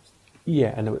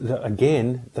 Yeah, and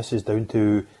again, this is down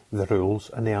to the rules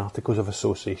and the Articles of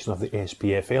Association of the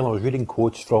SPFL. I was reading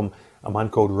quotes from a man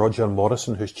called Roger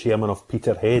Morrison, who's chairman of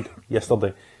Peterhead,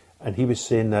 yesterday, and he was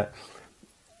saying that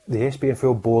the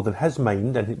SPFL board, in his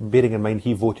mind, and bearing in mind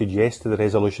he voted yes to the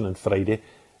resolution on Friday,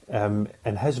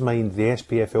 in his mind the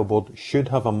SPFL board should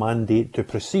have a mandate to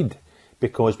proceed,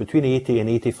 because between 80 and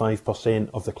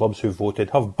 85% of the clubs who voted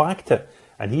have backed it.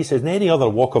 And he says in any other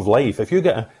walk of life, if you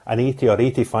get an 80 or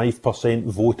 85%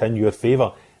 vote in your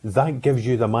favour, that gives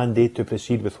you the mandate to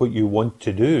proceed with what you want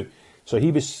to do. So he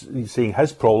was saying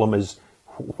his problem is,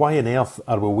 why on earth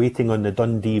are we waiting on the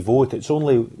Dundee vote? It's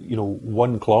only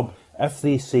one club. If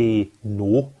they say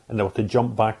no and they were to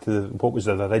jump back to what was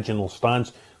their original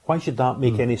stance, why should that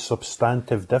make any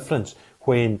substantive difference,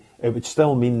 when it would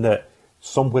still mean that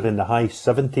somewhere in the high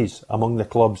 70s among the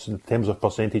clubs in terms of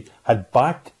percentage had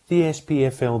backed the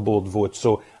SPFL board vote?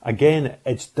 So again,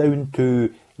 it's down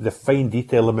to the fine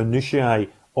detail, the minutiae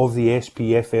of the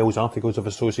SPFL's Articles of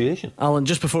Association. Alan,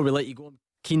 just before we let you go, I'm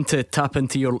keen to tap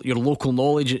into your local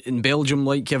knowledge in Belgium.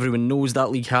 Like everyone knows, that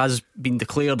league has been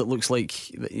declared. It looks like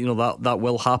that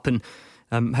will happen.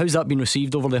 How's that been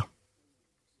received over there?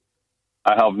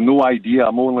 I have no idea.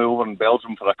 I'm only over in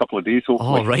Belgium for a couple of days,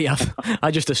 hopefully. Oh, right. I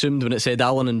just assumed when it said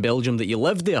Alan in Belgium that you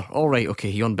lived there. All right, okay,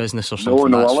 you on business or something?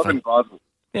 No, that's I live fine. in Glasgow.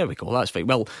 There we go, that's fine.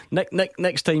 Well,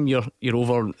 next time you're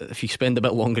over, if you spend a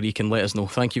bit longer, you can let us know.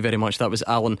 Thank you very much. That was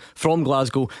Alan from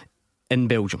Glasgow in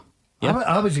Belgium. Yeah?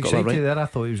 I was excited right there. I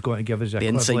thought he was going to give us a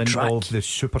equivalent of the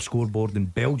Super Scoreboard in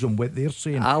Belgium, what they're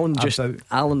saying. Alan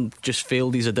just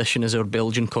failed his audition as our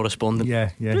Belgian correspondent. Yeah,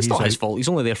 but it's not his fault. He's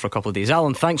only there for a couple of days.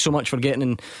 Alan, thanks so much for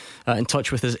getting in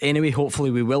touch with us anyway.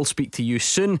 Hopefully we will speak to you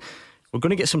soon. We're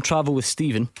going to get some travel with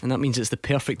Stephen, and that means it's the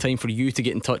perfect time for you to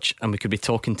get in touch, and we could be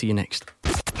talking to you next.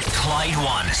 Clyde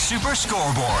One Super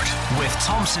Scoreboard with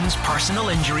Thompson's personal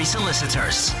injury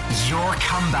solicitors. Your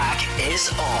comeback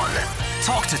is on.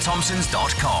 Talk to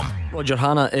Thompsons.com. Roger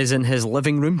Hannah is in his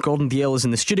living room, Gordon Dalziel is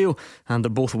in the studio, and they're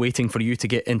both waiting for you to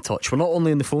get in touch. We're not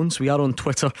only on the phones, we are on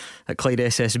Twitter at Clyde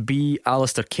SSB.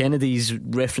 Alistair Kennedy's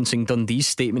referencing Dundee's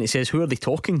statement. He says, who are they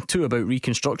talking to about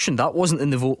reconstruction? That wasn't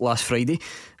in the vote last Friday.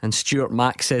 And Stuart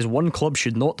Mack says, one club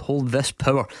should not hold this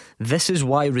power. This is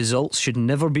why results should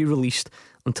never be released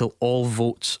until all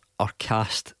votes are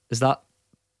cast. Is that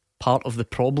part of the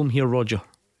problem here, Roger?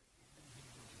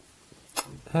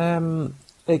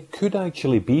 It could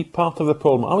actually be part of the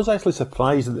problem. I was actually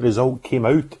surprised that the result came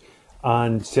out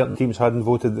and certain teams hadn't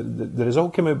voted. The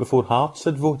result came out before Hearts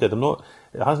had voted.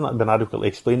 It hasn't been adequately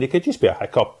explained. It could just be a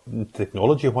hiccup in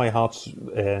technology why Hearts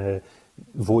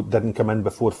vote didn't come in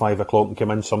before 5 o'clock and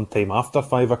came in sometime after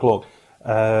 5 o'clock.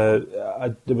 There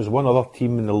was one other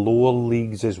team in the lower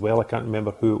leagues as well. I can't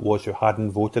remember who it was who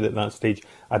hadn't voted at that stage.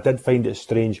 I did find it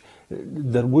strange.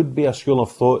 There would be a school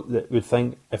of thought that would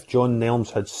think if John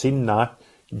Nelms had seen that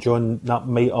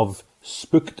might have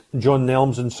spooked John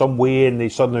Nelms in some way, and they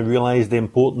suddenly realised the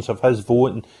importance of his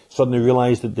vote and suddenly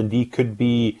realised that Dundee could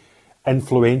be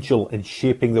influential in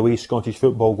shaping the way Scottish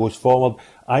football goes forward.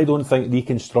 I don't think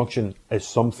reconstruction is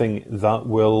something that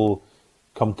will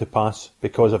come to pass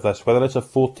because of this. Whether it's a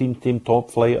 14-team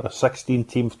top flight or a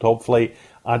 16-team top flight,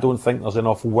 I don't think there's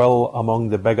enough will among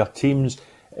the bigger teams.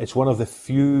 It's one of the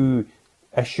few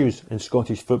issues in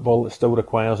Scottish football that still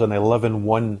requires an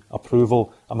 11-1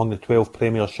 approval among the 12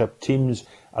 Premiership teams.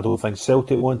 I don't think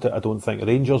Celtic want it. I don't think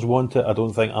Rangers want it. I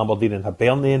don't think Aberdeen and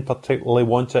Hibernian particularly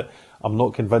want it. I'm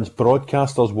not convinced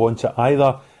broadcasters want it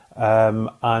either.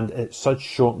 And at such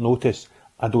short notice,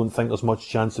 I don't think there's much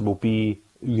chance there will be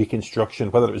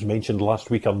reconstruction, whether it was mentioned last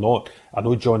week or not. I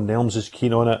know John Nelms is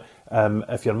keen on it.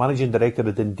 If you're managing director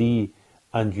of Dundee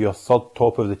and you're third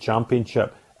top of the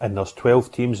Championship and there's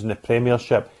 12 teams in the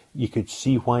Premiership, you could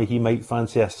see why he might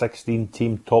fancy a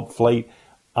 16-team top flight.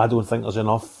 I don't think there's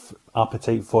enough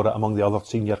appetite for it among the other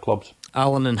senior clubs.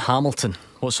 Alan in Hamilton,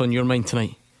 what's on your mind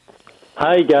tonight?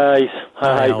 Hi guys.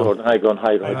 Hi Alan. Gordon. Hi Gordon.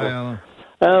 Hi Roger. Hi,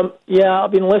 Alan. Yeah,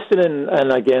 I've been listening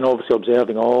and again obviously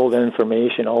observing all the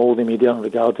information, all the media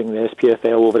regarding the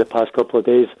SPFL over the past couple of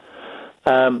days.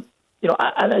 And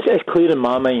it's clear in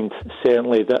my mind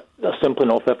certainly that they're simply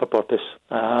not fit for purpose.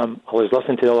 I was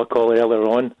listening to the other call earlier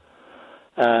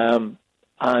on,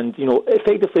 and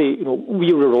effectively,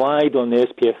 we relied on the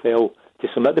SPFL to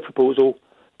submit the proposal,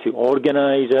 to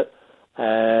organise it,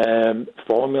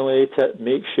 formulate it,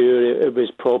 make sure it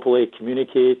was properly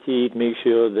communicated, make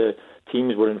sure the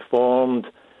teams were informed.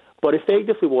 But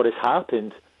effectively what has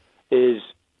happened is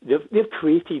they've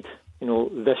created,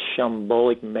 this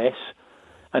shambolic mess.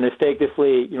 And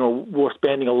effectively, we're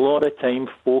spending a lot of time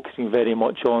focusing very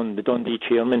much on the Dundee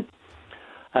chairman.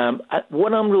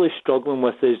 What I'm really struggling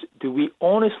with is, do we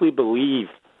honestly believe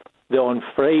that on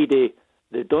Friday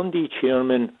the Dundee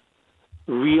chairman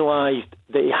realised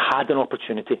that he had an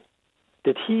opportunity?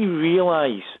 Did he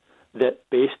realise that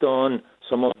based on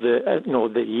some of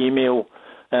the email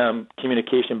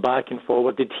communication back and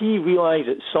forward, did he realise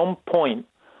at some point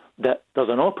that there's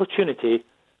an opportunity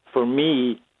for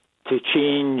me to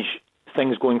change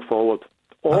things going forward?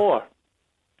 Or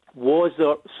was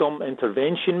there some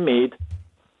intervention made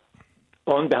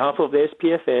on behalf of the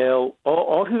SPFL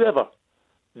or whoever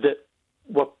that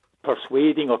were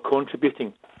persuading or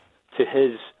contributing to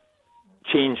his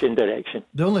change in direction?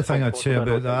 The only thing I'd say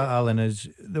about that, Alan, is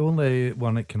the only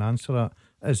one that can answer that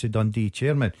is the Dundee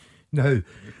chairman. Now,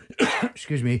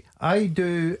 excuse me, I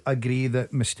do agree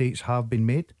that mistakes have been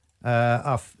made.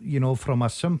 From a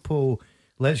simple,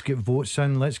 let's get votes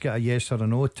in, let's get a yes or a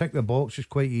no, tick the box is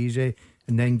quite easy,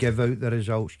 and then give out the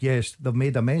results. Yes, they've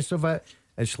made a mess of it.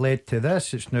 It's led to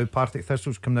this. It's now Partick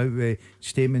Thistle's coming out with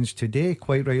statements today,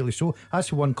 quite rightly so. That's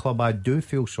the one club I do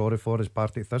feel sorry for, is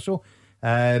Partick Thistle.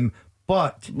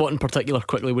 But what in particular,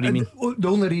 quickly, what do you mean? The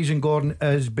only reason, Gordon,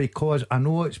 is because I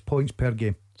know it's points per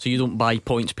game. So you don't buy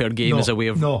points per game as a way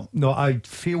of... No, I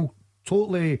feel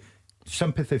totally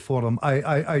sympathy for them.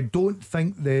 I don't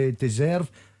think they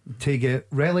deserve to get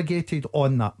relegated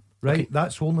on that. Right, okay.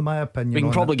 That's only my opinion. We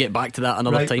can probably get back to that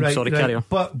another time. Sorry, carry on.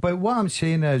 But what I'm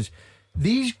saying is,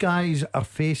 these guys are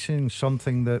facing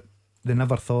something that they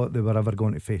never thought they were ever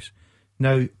going to face.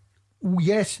 Now,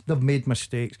 yes, they've made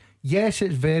mistakes. Yes,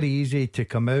 it's very easy to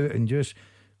come out and just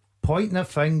point a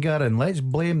finger and let's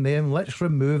blame them, let's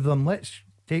remove them, let's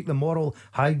take the moral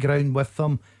high ground with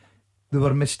them. There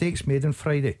were mistakes made on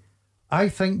Friday. I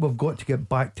think we've got to get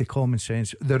back to common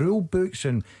sense. The rule books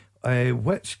and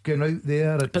what's going out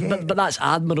there. But that's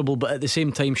admirable, but at the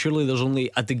same time, surely there's only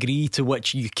a degree to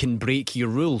which you can break your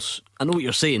rules. I know what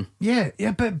you're saying. Yeah,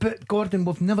 but Gordon,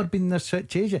 we've never been in this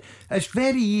situation. It's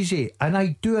very easy, and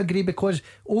I do agree, because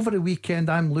over the weekend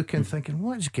I'm looking thinking,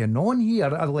 what's going on here?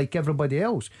 Like everybody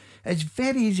else, it's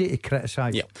very easy to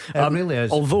criticise. Yeah. It really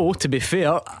is. Although, to be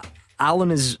fair, Alan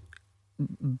is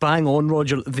bang on,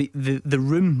 Roger. The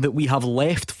room that we have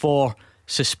left for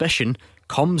suspicion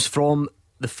comes from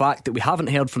the fact that we haven't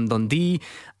heard from Dundee,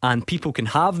 and people can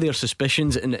have their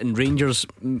suspicions, and Rangers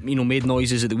made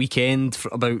noises at the weekend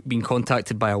about being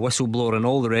contacted by a whistleblower and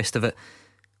all the rest of it.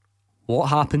 What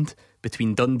happened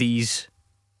between Dundee's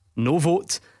no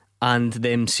vote and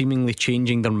them seemingly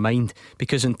changing their mind?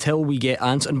 Because until we get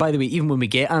answers, and by the way, even when we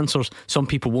get answers, some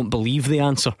people won't believe the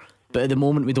answer, but at the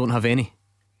moment we don't have any.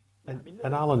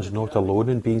 And Alan's not alone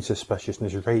in being suspicious,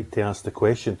 and he's right to ask the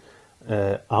question.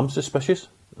 I'm suspicious.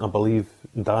 I believe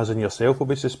Daz and yourself will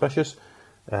be suspicious.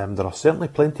 There are certainly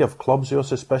plenty of clubs who are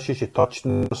suspicious. You touched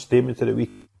on the statement at the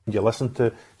weekend. You listened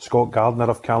to Scott Gardner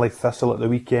of Cally Thistle at the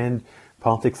weekend,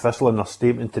 Partick Thistle in their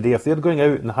statement today. If they're going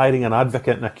out and hiring an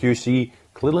advocate and a QC,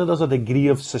 clearly there's a degree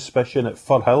of suspicion at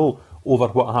Firhill over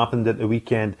what happened at the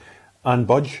weekend. Anne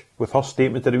Budge, with her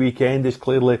statement at the weekend, is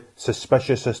clearly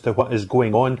suspicious as to what is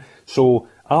going on. So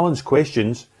Alan's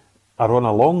questions are on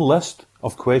a long list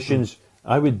of questions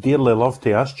I would dearly love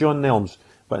to ask John Nelms,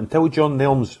 but until John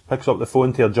Nelms picks up the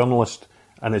phone to a journalist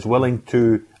and is willing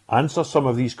to answer some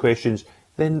of these questions,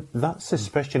 then that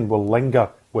suspicion will linger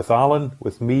with Alan,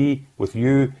 with me, with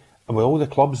you, and with all the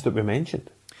clubs that we mentioned.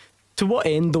 To what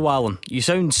end though, Alan? You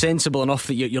sound sensible enough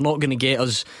that you're not going to get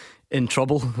us in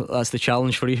trouble. That's the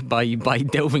challenge for you, by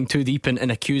delving too deep in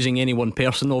accusing any one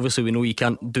person. Obviously we know you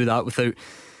can't do that without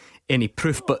any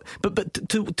proof, but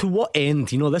to what end?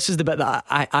 This is the bit that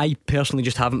I personally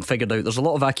just haven't figured out. There's a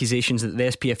lot of accusations that the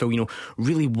SPFL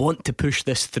really want to push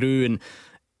this through, and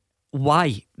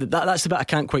why? That's the bit I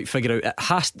can't quite figure out.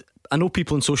 I know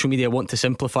people on social media want to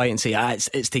simplify it and say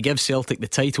it's to give Celtic the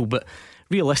title, but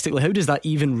realistically, how does that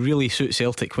even really suit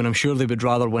Celtic when I'm sure they would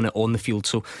rather win it on the field?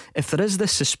 So if there is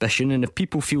this suspicion, and if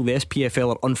people feel the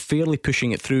SPFL are unfairly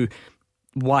pushing it through,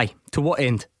 why? To what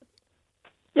end?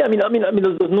 Yeah, I mean,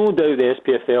 there's no doubt the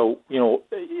SPFL,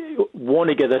 want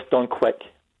to get this done quick.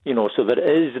 So there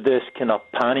is this kind of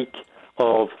panic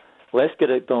of let's get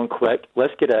it done quick,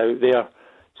 let's get it out there.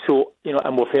 So,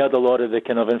 and we've heard a lot of the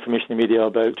kind of information in the media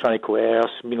about trying to coerce,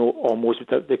 almost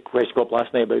the question up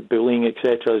last night about bullying,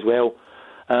 etc. as well.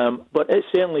 But it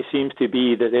certainly seems to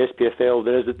be that the SPFL,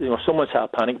 there is, someone's had a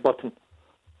panic button.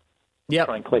 Yeah,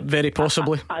 very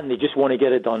possibly. And they just want to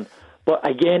get it done. But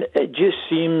again, it just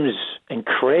seems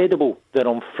incredible that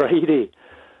on Friday,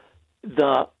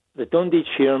 that the Dundee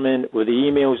chairman, with the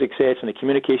emails, etc., and the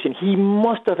communication, he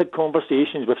must have had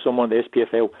conversations with someone at the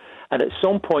SPFL. And at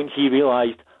some point he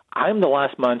realised, I'm the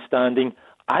last man standing,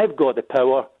 I've got the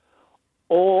power,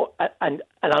 and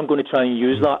I'm going to try and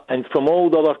use that. And from all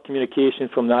the other communication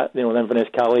from that, the Inverness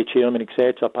Calais chairman,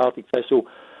 etc., Partick Thistle,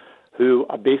 who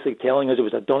are basically telling us it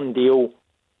was a done deal,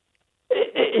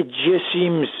 it just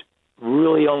seems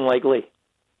really unlikely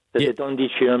that the Dundee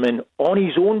chairman, on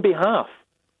his own behalf,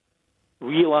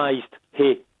 realised,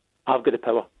 hey, I've got the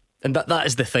power. And that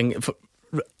is the thing.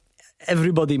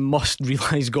 Everybody must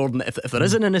realise, Gordon, if there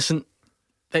is an innocent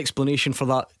explanation for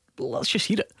that, let's just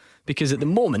hear it. Because at the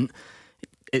moment,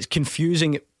 it's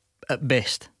confusing at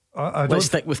best. Let's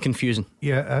stick with confusing.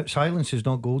 Yeah, silence is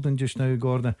not golden just now,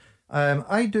 Gordon.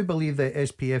 I do believe that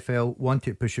SPFL want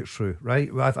to push it through, right?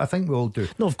 I think we all do.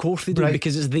 No, of course they do, right?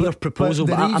 Because it's their proposal.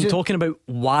 But I'm talking about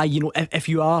why. If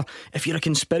you're a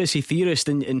conspiracy theorist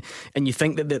and you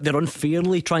think that they're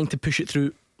unfairly trying to push it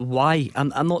through, why?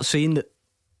 I'm not saying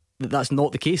that's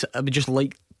not the case. I would just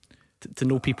like to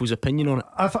know people's opinion on it.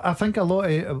 I think a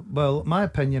lot of, my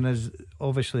opinion is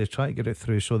obviously try to get it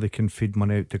through so they can feed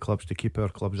money out to clubs to keep our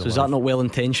clubs alive. So is that not well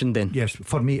intentioned then? Yes,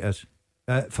 for me it is.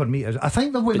 I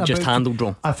think they went just handled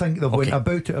wrong. I think they went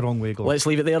about it the wrong way, Gordon. Let's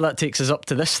leave it there. That takes us up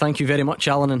to this. Thank you very much,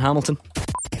 Alan and Hamilton.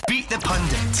 Beat the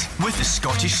Pundit with the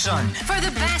Scottish Sun. For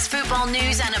the best football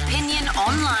news and opinion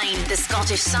online,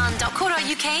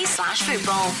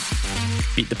 thescottishsun.co.uk/football.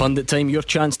 Beat the Pundit time, your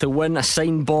chance to win a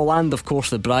signed ball and of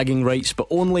course the bragging rights, but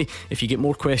only if you get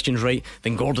more questions right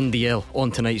than Gordon Dalziel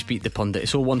on tonight's Beat the Pundit.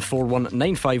 It's 0141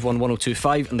 951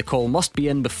 1025 and the call must be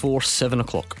in before 7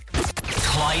 o'clock.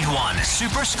 Clyde One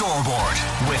Super Scoreboard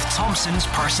with Thompson's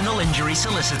personal injury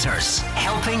solicitors,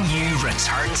 helping you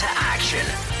return to action.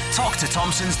 Talk to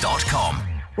Thompsons.com.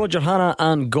 Roger Hannah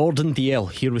and Gordon Dalziel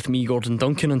here with me, Gordon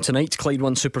Duncan, on tonight's Clyde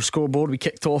One Super Scoreboard. We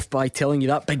kicked off by telling you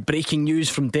that big breaking news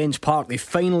from Dens Park. They've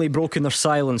finally broken their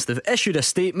silence. They've issued a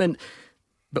statement,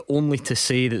 but only to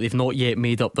say that they've not yet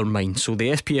made up their mind. So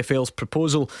the SPFL's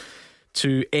proposal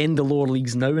to end the lower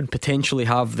leagues now and potentially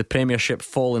have the Premiership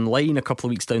fall in line a couple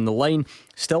of weeks down the line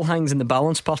still hangs in the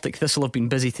balance. Partick Thistle have been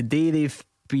busy today. They've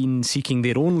been seeking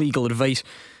their own legal advice,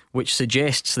 which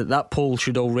suggests that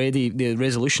the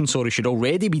resolution should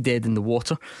already be dead in the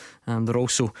water. They're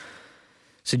also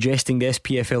suggesting the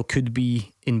SPFL could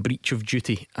be in breach of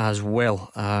duty as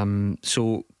well.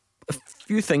 So a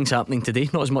few things happening today,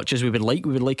 not as much as we would like.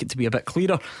 We would like it to be a bit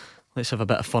clearer. Let's have a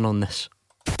bit of fun on this.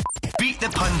 Beat the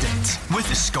Pundit with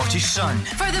the Scottish Sun.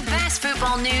 For the best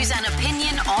football news and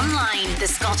opinion online,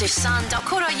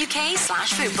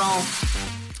 thescottishsun.co.uk/football.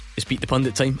 It's Beat the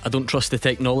Pundit time. I don't trust the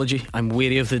technology. I'm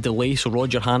wary of the delay. So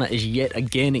Roger Hannah is yet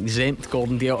again exempt.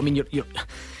 Gordon Dalziel, I mean,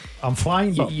 I'm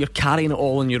flying, but you're carrying it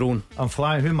all on your own. I'm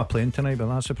flying. Who am I playing tonight? But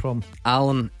that's the problem.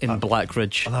 Alan in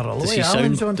Blackridge.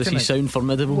 Does he sound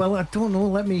formidable? Well, I don't know.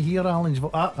 Let me hear Alan's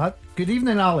voice. Good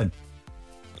evening, Alan.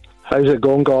 How's it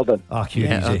going, Gordon?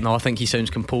 No, I think he sounds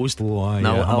composed. I'm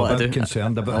a bit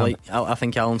concerned about him. I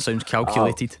think Alan sounds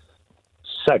calculated.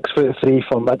 6'3"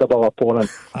 formidable opponent.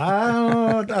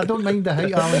 I don't mind the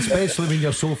height, Alan, especially when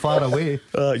you're so far away.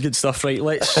 Good stuff. Right,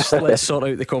 let's sort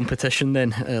out the competition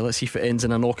then. Let's see if it ends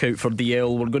in a knockout for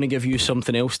DL. We're going to give you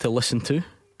something else to listen to.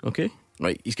 Okay?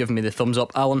 Right, he's giving me the thumbs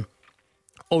up. Alan,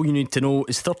 all you need to know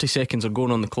is 30 seconds are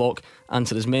going on the clock.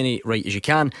 Answer as many right as you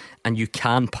can, and you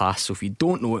can pass. So if you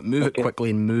don't know it, move it quickly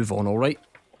and move on. Alright?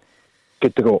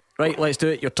 Good to go. Right, let's do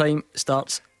it. Your time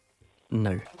starts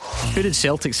now. Who did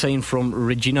Celtic sign from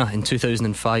Regina in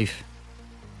 2005?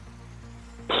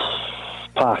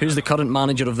 Pass. Who's the current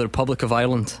manager of the Republic of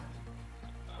Ireland?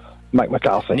 Mike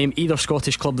McCarthy. Name either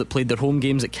Scottish club that played their home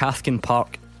games at Cathkin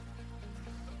Park.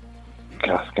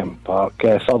 Cathkin Park.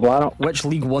 Third lineup. Which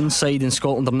League One side in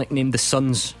Scotland are nicknamed the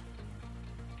Suns?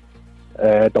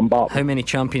 Dumbarton. How many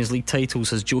Champions League titles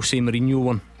has Jose Mourinho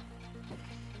won?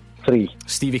 3.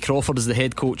 Stevie Crawford is the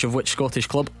head coach of which Scottish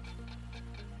club?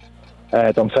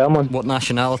 Dunfermline. What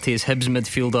nationality is Hibs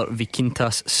midfielder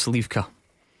Vikintas Slivka?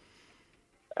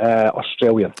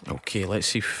 Australian. Okay, let's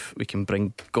see if we can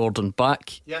bring Gordon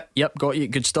back. Yep, got you.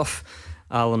 Good stuff.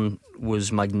 Alan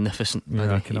was magnificent.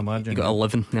 Yeah, I can imagine. You got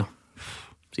 11 now.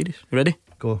 Serious? You ready?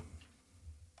 Go.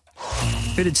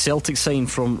 Who did Celtic sign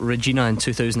from Regina in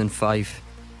 2005?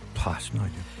 Pass, no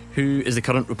idea. Who is the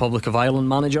current Republic of Ireland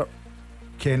manager?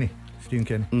 Kenny. Stephen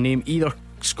Kenny. Name either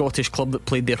Scottish club that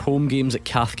played their home games at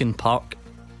Cathkin Park.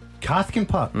 Cathkin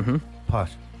Park? Mm-hmm.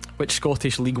 Pass. Which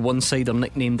Scottish League One side are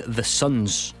nicknamed the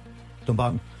Suns?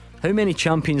 Dumbarton. How many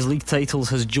Champions League titles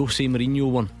has Jose Mourinho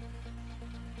won?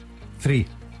 3.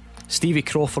 Stevie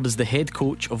Crawford is the head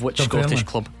coach of which Dunfermline. Scottish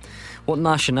club? What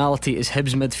nationality is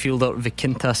Hibs midfielder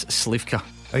Vikintas Slivka?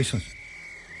 Iceland.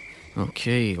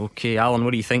 Okay, Alan,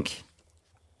 what do you think?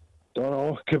 Don't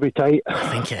know, could be tight. I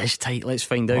think it is tight. Let's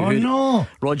find out. Oh no.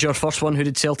 Roger, first one. Who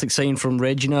did Celtic sign from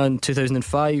Regina in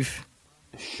 2005?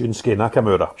 Shunsuke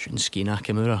Nakamura. Shunsuke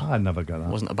Nakamura. I never got that.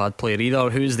 Wasn't a bad player either.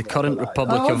 Who is the current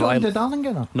Republic of Ireland? Did Alan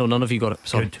get that? No, none of you got it.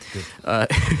 Sorry.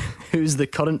 Good. Who's the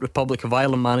current Republic of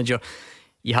Ireland manager?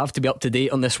 You have to be up to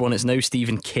date on this one. It's now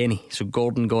Stephen Kenny. So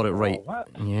Gordon got it right.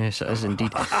 Yes, it is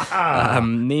indeed.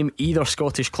 Name either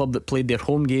Scottish club that played their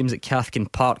home games at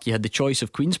Cathkin Park. You had the choice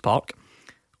of Queen's Park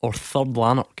or Third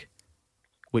Lanark,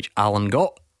 which Alan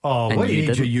got. Oh, what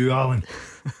age are you, Alan?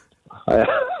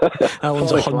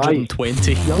 Alan's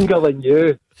 120. Younger than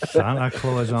you. Santa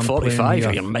Claus. I'm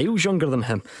 45. You're miles younger than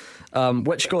him.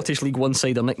 Which Scottish League One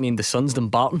side are nicknamed the Suns?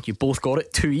 Dumbarton. You both got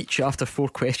it. 2 each after 4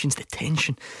 questions. The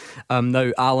tension.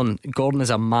 Now, Alan, Gordon is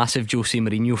a massive Jose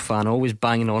Mourinho fan, always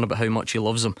banging on about how much he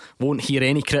loves him. Won't hear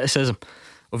any criticism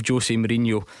of Jose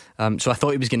Mourinho. So I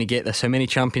thought he was going to get this. How many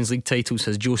Champions League titles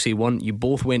has Jose won? You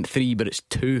both went 3, but it's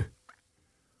 2.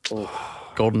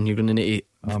 Gordon, you're going to need to.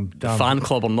 The fan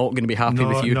club are not going to be happy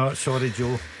with you. No, sorry,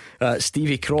 Joe.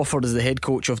 Stevie Crawford is the head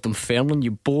coach of Dunfermline.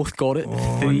 You both got it.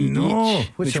 3 each. What's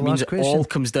which means it all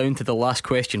comes down to the last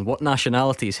question. What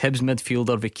nationality is Hibs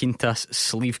midfielder Vikintas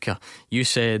Slivka? You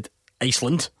said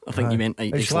Iceland. I think you meant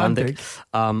Icelandic.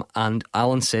 And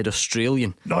Alan said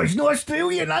Australian. No, he's not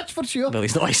Australian, that's for sure. Well,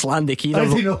 he's not Icelandic either.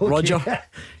 Okay. Roger.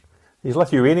 He's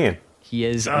Lithuanian. He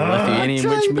is Lithuanian,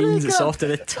 which means it's off to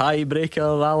the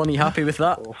tiebreaker. Alan, are you happy with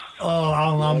that? Oh,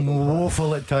 I'm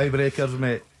woeful at tiebreakers,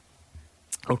 mate.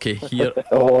 Okay, here.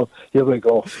 Here we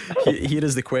go. Here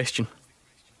is the question.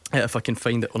 If I can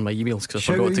find it on my emails, because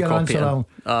I forgot to copy it.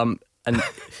 And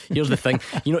here's the thing.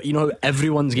 You know how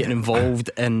everyone's getting involved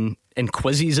in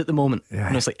quizzes at the moment. Yeah.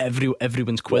 And it's like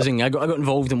everyone's quizzing. I got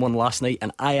involved in one last night,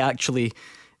 and I actually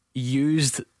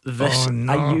used this.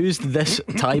 I used this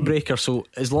tiebreaker. So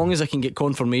as long as I can get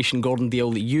confirmation, Gordon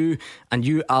Dalziel, that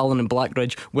you, Alan and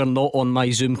Blackridge, were not on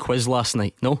my Zoom quiz last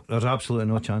night. No, there's absolutely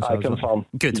no chance. I confirm.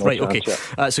 Good, no right,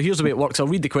 chance, okay. So here's the way it works. I'll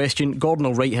read the question. Gordon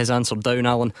will write his answer down,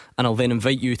 Alan, and I'll then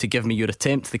invite you to give me your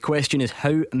attempt. The question is,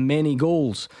 how many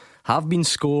goals have been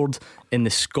scored in the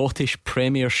Scottish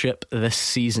Premiership this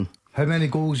season? How many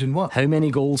goals in what? How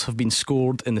many goals have been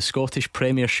scored in the Scottish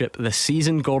Premiership this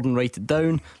season? Gordon, write it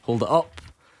down. Hold it up.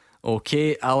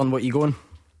 Okay, Alan, what are you going?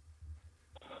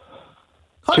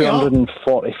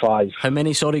 245. How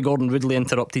many? Sorry, Gordon rudely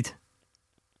interrupted.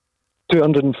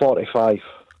 245.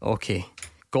 Okay.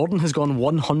 Gordon has gone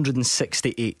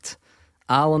 168.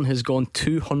 Alan has gone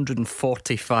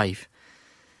 245.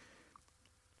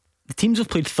 The teams have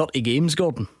played 30 games,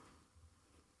 Gordon.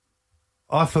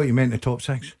 I thought you meant the top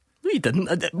 6. No, you didn't.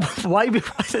 Why?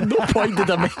 At no point did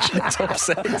I mention the top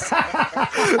 6.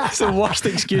 It's the worst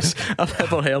excuse I've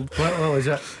ever heard. What was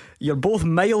it? You're both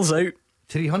miles out.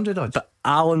 300 odds. But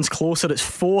Alan's closer. It's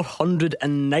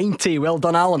 490. Well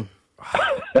done, Alan.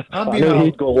 I knew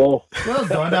he'd go low. Well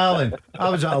done, Alan. I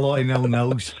was at a lot of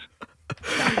 0-0s.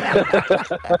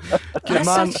 Good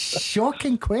man. That's a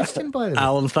shocking question, by the way.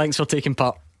 Alan, thanks for taking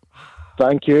part.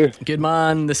 Thank you. Good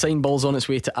man. The sign ball's on its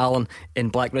way to Alan in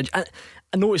Blackridge.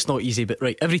 I know it's not easy, but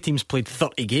right, every team's played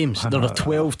 30 games. There are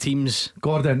 12 teams.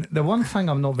 Gordon, the one thing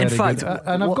I'm not very good at,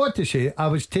 and I've got to say, I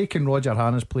was taking Roger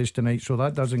Hannah's place tonight, so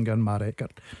that doesn't go in my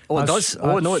record. Oh, it does?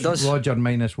 Oh, no, it does. Roger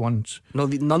 -1. No,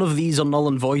 none of these are null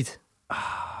and void.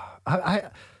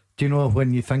 Do you know,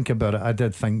 when you think about it, I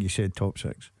did think you said top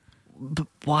 6. But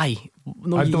why?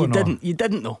 No, you know. didn't. You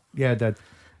didn't know. Yeah, I did.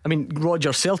 I mean,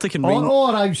 Roger, Celtic and Rangers.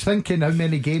 Or I was thinking how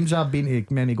many games I've been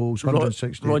to, many goals,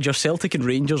 160. Roger, Celtic and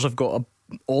Rangers have got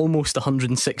almost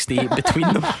 168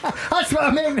 between them. That's what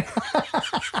I mean.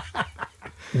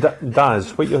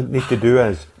 Daz, what you need to do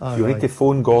is need to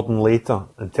phone Gordon later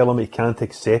and tell him he can't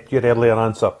accept your earlier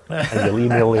answer, and you'll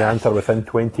email the answer within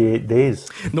 28 days.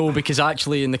 No, because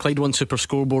actually in the Clyde One Super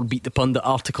Scoreboard Beat the Pundit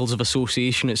Articles of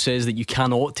Association, it says that you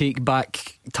cannot take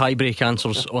back tie-break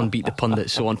answers on Beat the Pundit.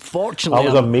 So unfortunately, I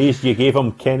was amazed you gave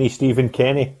him Stephen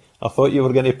Kenny. I thought you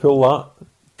were going to pull that.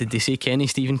 Did they say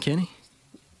Stephen Kenny?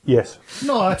 Yes.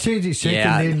 No, I changed his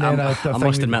second name. I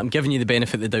must admit, I'm giving you the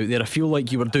benefit of the doubt there. I feel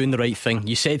like you were doing the right thing.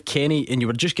 You said Kenny and you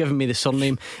were just giving me the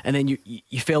surname, and then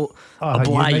you felt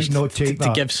obliged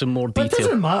to give some more detail. But it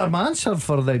doesn't matter. My answer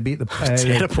for the Beat the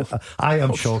terrible. I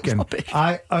am shocking.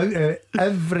 Out of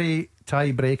every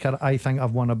tiebreaker, I think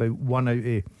I've won about 1 out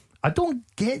of. I don't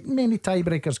get many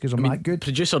tiebreakers because I'm that good.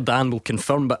 Producer Dan will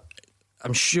confirm, but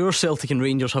I'm sure Celtic and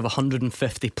Rangers have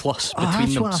 150 plus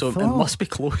between them, so it must be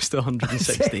close to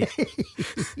 160.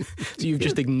 So you've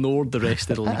just ignored the rest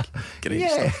of the league. Great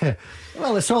stuff.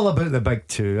 Well, it's all about the big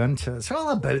two, isn't it? It's all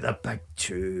about the big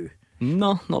two.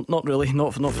 No, not really.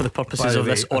 Not for the purposes of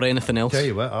this or anything else. Tell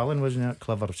you what, Alan wasn't that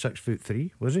clever.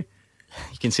 6'3", was he?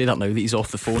 You can say that now that he's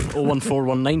off the phone.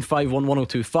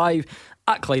 01419511025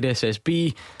 at Clyde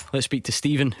SSB. Let's speak to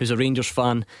Stephen, who's a Rangers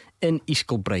fan in East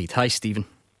Kilbride. Hi, Stephen.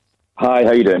 Hi,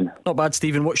 how you doing? Not bad,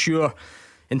 Stephen. What's your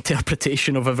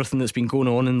interpretation of everything that's been going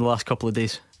on in the last couple of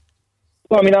days?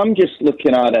 Well, I mean, I'm just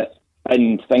looking at it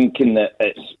and thinking that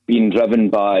it's been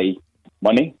driven by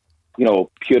money, pure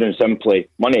and simply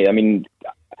money. I mean,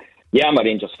 yeah, I'm a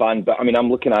Rangers fan, but I mean,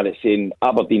 I'm looking at it saying,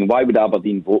 Aberdeen, why would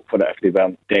Aberdeen vote for it if they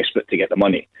weren't desperate to get the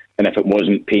money? And if it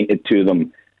wasn't painted to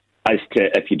them as to,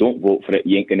 if you don't vote for it,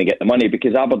 you ain't going to get the money,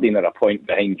 because Aberdeen are a point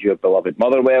behind your beloved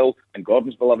Motherwell and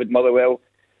Gordon's beloved Motherwell.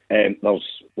 There's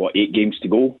 8 games to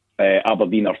go.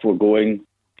 Aberdeen are foregoing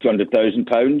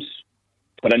 £200,000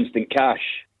 for instant cash,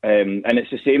 and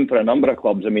it's the same for a number of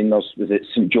clubs. I mean, was it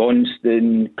St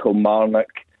Johnstone, Kilmarnock,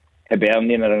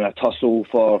 Hibernian are in a tussle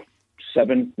for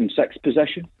 7th and 6th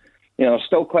position. There's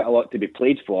still quite a lot to be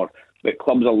played for, but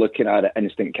clubs are looking at it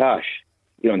instant cash.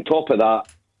 On top of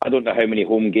that, I don't know how many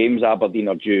home games Aberdeen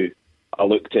are due. I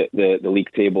looked at the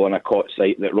league table and I caught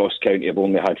sight that Ross County have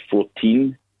only had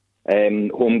 14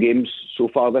 home games so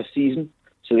far this season,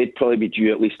 so they'd probably be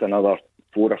due at least another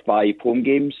 4 or 5 home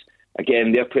games.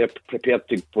 Again, they're prepared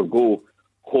to forgo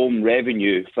home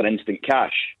revenue for instant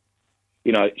cash.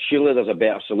 Surely there's a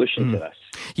better solution to this.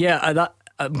 Yeah,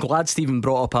 I'm glad Stephen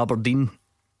brought up Aberdeen,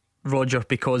 Roger,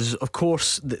 because of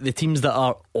course the teams that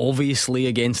are obviously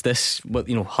against this,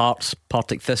 Hearts,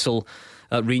 Partick Thistle,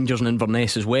 Rangers and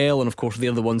Inverness as well, and of course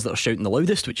they're the ones that are shouting the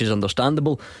loudest, which is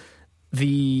understandable.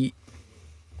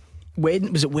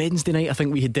 Was it Wednesday night? I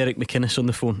think we had Derek McInnes on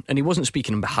the phone, and he wasn't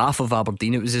speaking on behalf of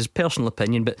Aberdeen. It was his personal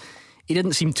opinion, but he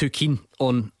didn't seem too keen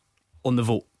on the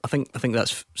vote. I think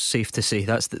that's safe to say.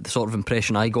 That's the sort of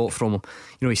impression I got from him.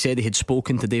 He said he had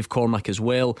spoken to Dave Cormack as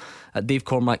well. Dave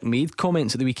Cormack made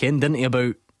comments at the weekend, didn't he,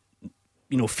 about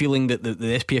feeling that the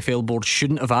SPFL board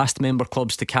shouldn't have asked member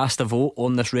clubs to cast a vote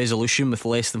on this resolution with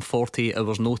less than 48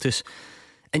 hours notice,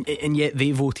 and yet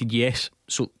they voted yes.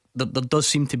 So there does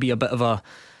seem to be a bit of a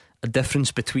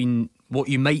difference between what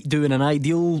you might do in an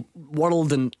ideal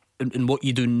world and what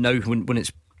you do now when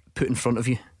it's put in front of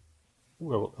you.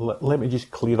 Well, let me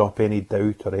just clear up any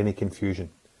doubt or any confusion.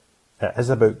 It is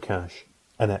about cash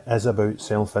and it is about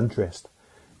self-interest,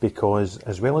 because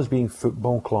as well as being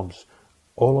football clubs,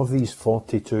 all of these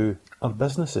 42 are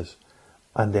businesses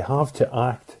and they have to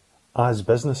act as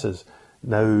businesses.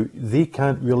 Now, they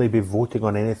can't really be voting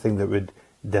on anything that would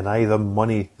deny them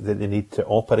money that they need to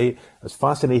operate. I was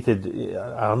fascinated,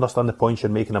 I understand the points you're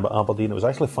making about Aberdeen. I was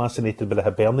actually fascinated by the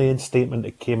Hibernian statement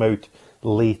that came out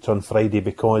late on Friday,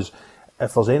 because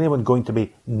if there's anyone going to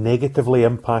be negatively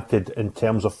impacted in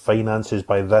terms of finances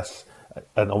by this,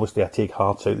 and obviously I take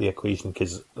Hearts out of the equation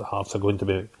because the Hearts are going to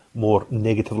be more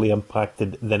negatively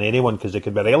impacted than anyone because they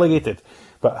could be relegated,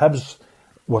 but Hibs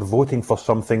were voting for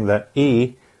something that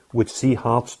A, would see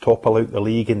Hearts topple out the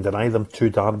league and deny them 2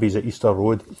 derbies at Easter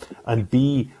Road, and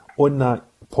B, on that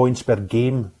points per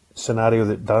game scenario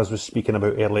that Daz was speaking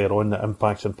about earlier on that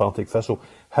impacts on Partick Thistle,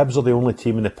 Hibs are the only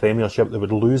team in the Premiership that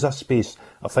would lose a space.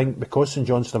 I think because St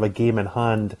Johnstone have a game in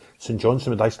hand, St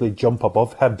Johnstone would actually jump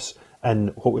above Hibs in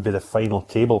what would be the final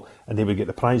table, and they would get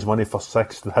the prize money for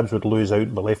 6th, and Hibs would lose out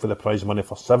and be left with the prize money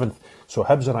for 7th. So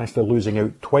Hibs are actually losing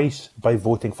out twice by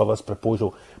voting for this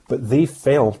proposal, but they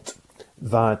felt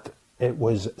that it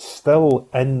was still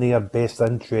in their best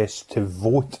interest to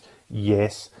vote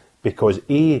yes, because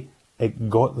A, it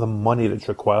got the money that's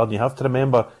required. And you have to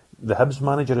remember, the Hibs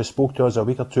manager who spoke to us a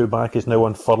week or 2 back is now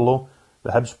on furlough.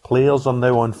 The Hibs players are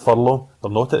now on furlough.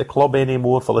 They're not at the club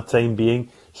anymore for the time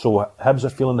being. So Hibs are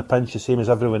feeling the pinch the same as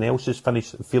everyone else is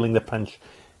feeling the pinch.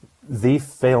 They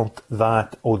felt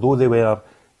that although they were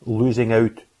losing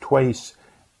out twice,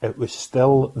 it was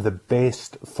still the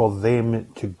best for them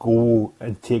to go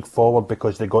and take forward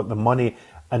because they got the money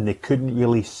and they couldn't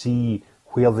really see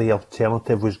where the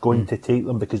alternative was going to take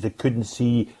them because they couldn't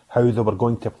see how they were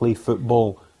going to play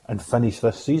football and finish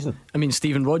this season. I mean,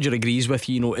 Stephen, Roger agrees with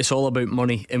you, it's all about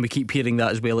money, and we keep hearing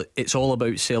that as well. It's all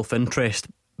about self-interest.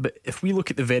 But if we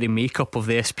look at the very makeup of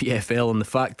the SPFL and the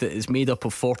fact that it's made up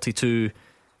of 42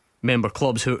 member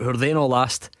clubs who are then all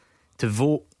asked to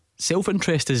vote,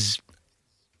 self-interest is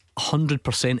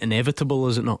 100% inevitable,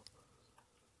 is it not?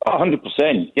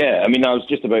 100%, yeah. I mean, I was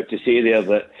just about to say there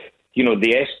that,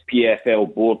 the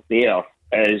SPFL board there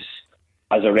is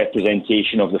as a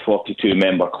representation of the 42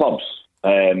 member clubs.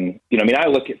 I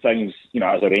look at things,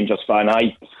 as a Rangers fan,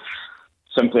 I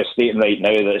simply stating right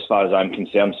now that as far as I'm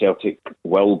concerned, Celtic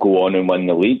will go on and win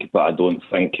the league, but I don't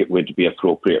think it would be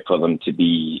appropriate for them to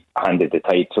be handed the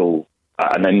title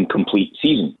at an incomplete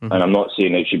season. Mm-hmm. And I'm not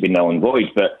saying it should be null and void,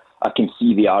 but I can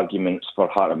see the arguments for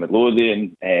Heart of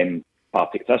Midlothian,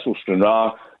 Partick Thistle,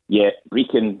 Stranraer, yet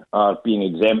Brecon are being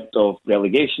exempt of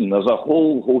relegation. There's a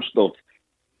whole host of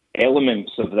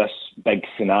elements of this big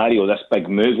scenario, this big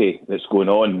movie that's going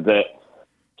on that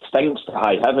stinks to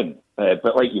high heaven.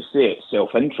 But like you say, it's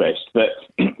self-interest. But,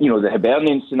 the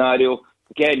Hibernian scenario,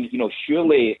 again,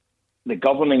 surely the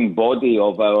governing body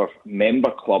of our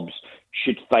member clubs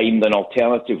should find an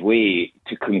alternative way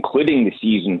to concluding the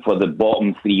season for the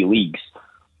bottom three leagues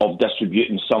of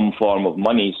distributing some form of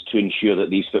monies to ensure that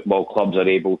these football clubs are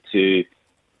able to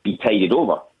be tided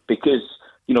over. Because,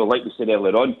 like we said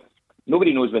earlier on,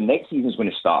 nobody knows when next season's going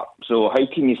to start. So how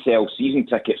can you sell season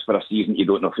tickets for a season you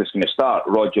don't know if it's going to start?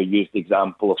 Roger used the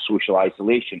example of social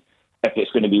isolation. If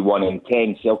it's going to be 1 in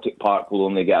 10, Celtic Park will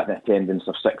only get an attendance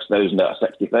of 6,000 out of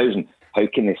 60,000. How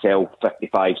can they sell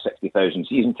 55, 60,000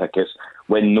 season tickets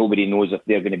when nobody knows if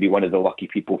they're going to be one of the lucky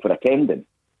people for attending?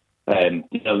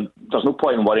 There's no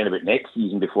point in worrying about next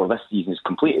season before this season is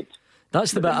completed.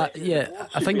 That's the bit.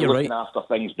 I think you're right. Looking after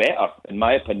things better, in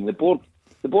my opinion. The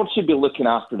board should be looking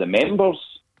after the members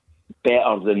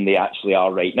better than they actually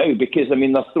are right now, because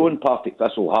they're throwing Partick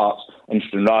Thistle, Hearts and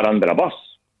Stranraer under a bus.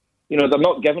 They're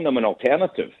not giving them an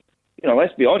alternative.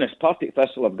 Let's be honest, Partick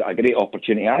Thistle have got a great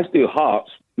opportunity, as do Hearts,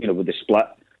 with the split,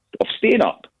 of staying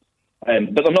up.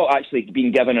 But they're not actually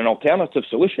being given an alternative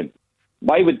solution.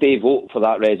 Why would they vote for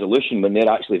that resolution when they're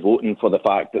actually voting for the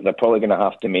fact that they're probably going to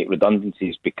have to make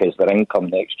redundancies because their income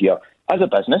next year, as a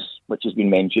business, which has been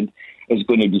mentioned, is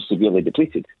going to be severely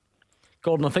depleted?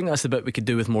 Gordon, I think that's the bit we could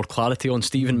do with more clarity on.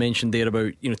 Stephen mentioned there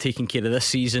about taking care of this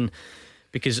season,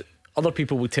 because other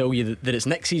people will tell you that it's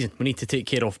next season we need to take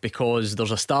care of because there's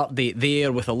a start date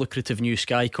there with a lucrative new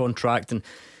Sky contract,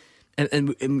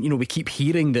 and we keep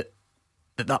hearing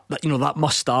that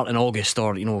must start in August,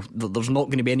 or there's not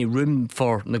going to be any room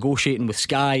for negotiating with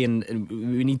Sky, and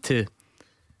we need to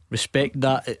respect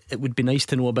that. It would be nice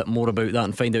to know a bit more about that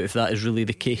and find out if that is really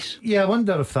the case. Yeah, I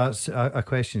wonder if that's a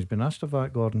question's been asked of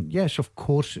that, Gordon. Yes, of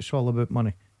course it's all about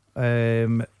money.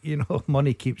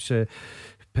 Money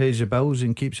pays the bills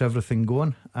and keeps everything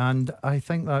going, and I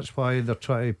think that's why they're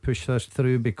trying to push this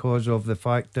through, because of the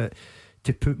fact that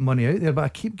to put money out there. But I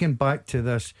keep getting back to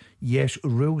this. Yes,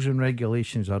 rules and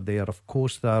regulations are there, of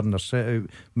course they are, and they're set out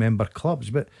member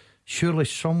clubs, but surely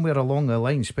somewhere along the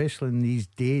line, especially in these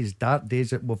days, dark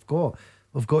days that we've got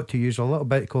to use a little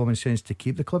bit of common sense to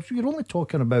keep the clubs. You're only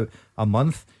talking about a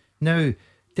month now.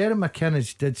 Derek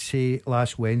McInnes did say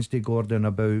last Wednesday, Gordon,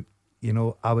 about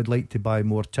I would like to buy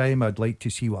more time, I'd like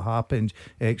to see what happens,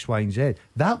 X, Y and Z.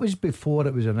 That was before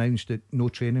it was announced that no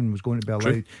training was going to be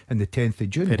allowed on the 10th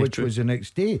of June, which was the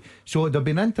next day. So it'd have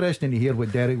been interesting to hear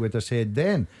what Derek would have said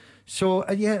then. So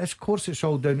of course it's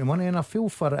all down to money, and I feel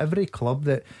for every club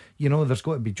that there's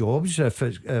got to be jobs if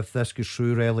this goes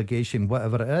through, relegation,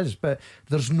 whatever it is, but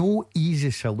there's no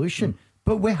easy solution.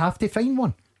 But we have to find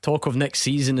one. Talk of next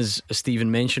season, as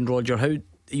Stephen mentioned, Roger, how are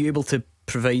you able to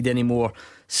provide any more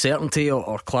certainty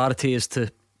or clarity as to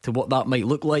what that might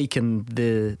look like, and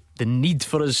the need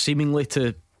for us seemingly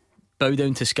to bow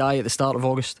down to Sky at the start of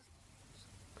August?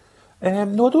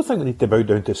 No, I don't think they need to bow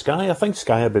down to Sky. I think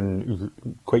Sky have been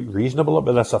quite reasonable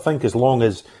about this. I think as long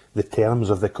as the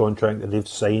terms of the contract that they've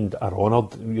signed are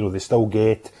honoured, they still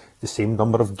get the same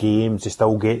number of games, they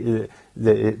still get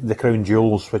the crown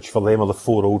jewels, which for them are the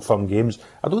 4 Old Firm games.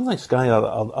 I don't think Sky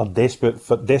are desperate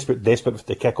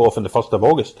to kick off on the 1st of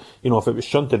August. If it was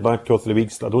shunted back 2 or 3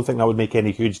 weeks, I don't think that would make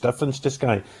any huge difference to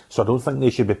Sky. So I don't think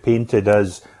they should be painted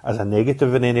as a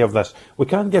negative in any of this. We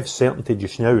can't give certainty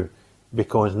just now,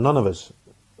 because none of us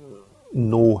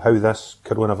know how this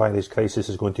coronavirus crisis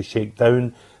is going to shake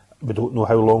down. We don't know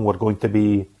how long we're going to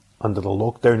be under the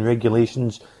lockdown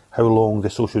regulations, how long the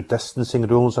social distancing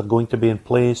rules are going to be in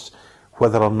place,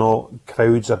 whether or not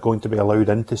crowds are going to be allowed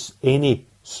into any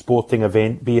sporting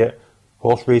event, be it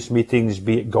horse race meetings,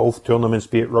 be it golf tournaments,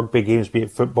 be it rugby games, be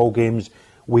it football games.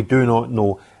 We do not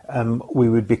know. We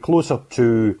would be closer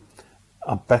to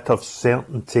a bit of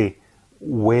certainty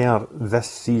where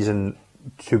this season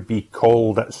to be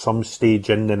called at some stage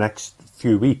in the next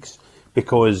few weeks,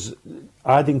 because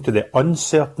adding to the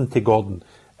uncertainty, Gordon,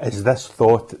 is this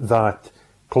thought that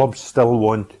clubs still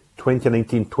want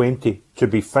 2019-20 to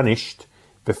be finished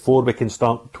before we can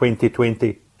start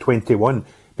 2020-21,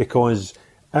 because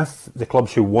if the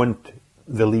clubs who want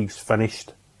the leagues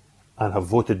finished and have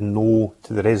voted no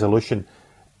to the resolution,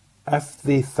 if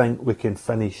they think we can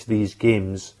finish these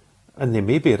games, and they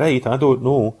may be right, I don't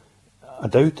know, I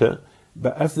doubt it,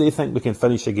 but if they think we can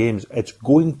finish the games, it's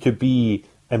going to be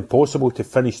impossible to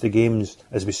finish the games,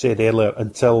 as we said earlier,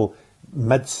 until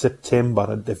mid-September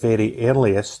at the very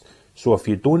earliest. So if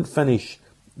you don't finish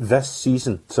this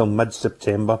season till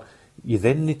mid-September, you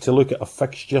then need to look at a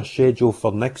fixture schedule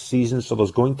for next season. So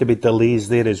there's going to be delays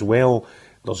there as well.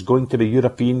 There's going to be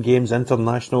European games,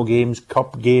 international games,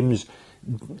 cup games.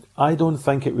 I don't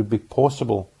think it would be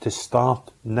possible to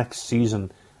start next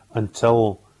season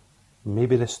until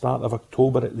maybe the start of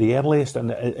October at the earliest.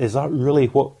 And is that really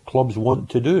what clubs want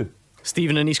to do?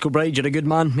 Stephen in East Kilbride, you're a good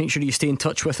man. Make sure you stay in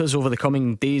touch with us over the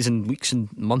coming days and weeks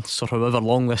and months, or however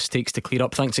long this takes to clear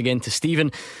up. Thanks again to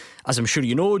Stephen. As I'm sure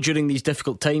you know, during these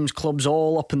difficult times, clubs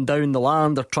all up and down the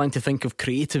land are trying to think of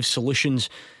creative solutions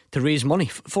to raise money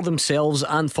for themselves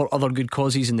and for other good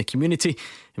causes in the community.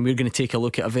 And we're going to take a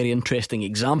look at a very interesting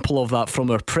example of that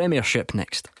from our Premiership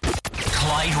next.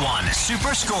 Clyde One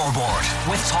Super Scoreboard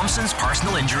with Thompson's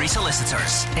personal injury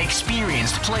solicitors.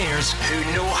 Experienced players who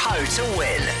know how to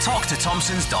win. Talk to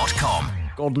Thompsons.com.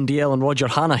 Gordon Dalziel and Roger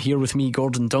Hannah here with me,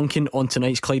 Gordon Duncan, on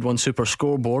tonight's Clyde One Super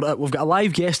Scoreboard. We've got a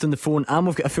live guest on the phone and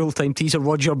we've got a full-time teaser,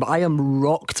 Roger, but I am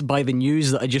rocked by the news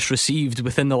that I just received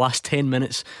within the last 10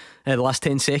 minutes, the last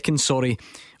 10 seconds,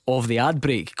 of the ad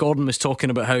break. Gordon was talking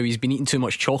about how he's been eating too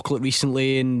much chocolate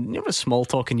recently, and it was small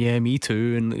talking, yeah, me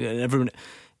too, and everyone.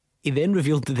 He then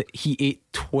revealed that he ate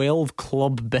 12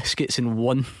 club biscuits in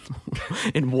one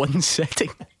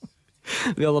sitting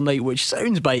the other night, which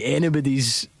sounds by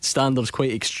anybody's standards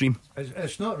quite extreme.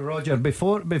 It's not, Roger.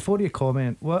 Before you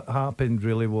comment, what happened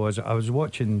really was I was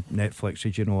watching Netflix.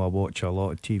 As you know, I watch a lot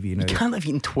of TV now. You can't have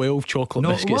eaten 12 chocolate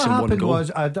biscuits in one go. What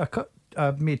happened was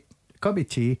I made a cup of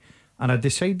tea and I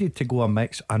decided to go and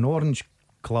mix an orange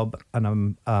club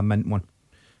and a mint one.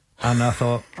 And I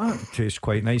thought, that tastes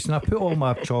quite nice. And I put all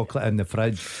my chocolate in the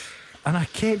fridge and I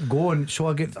kept going. So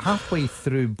I get halfway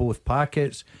through both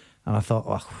packets and I thought,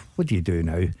 oh, what do you do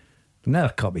now?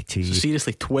 Another cup of tea. So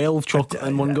seriously, 12 chocolate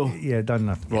in one go? Yeah, done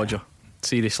that. Roger,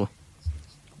 seriously.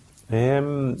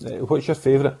 What's your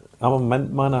favourite? I'm a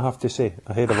mint man, I have to say,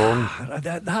 ahead of orange.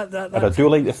 And I do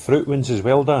like the fruit ones as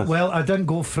well, Dan. Well, I didn't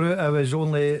go fruit. I was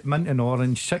only mint and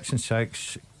orange, 6 and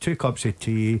 6, 2 cups of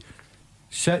tea.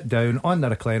 Sit down on the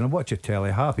recliner, watch your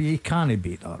telly, happy. You can't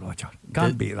beat that, Roger.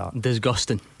 Can't beat that.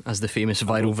 Disgusting, as the famous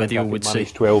viral video would say.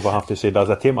 12, I have to say, Does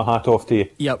I take my hat off to you?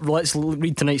 Yeah, let's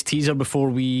read tonight's teaser before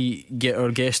we get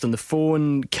our guest on the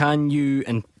phone. Can you,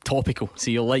 and topical,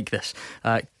 so you'll like this.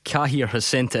 Kahir has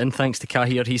sent it in. Thanks to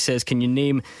Kahir. He says, can you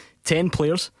name 10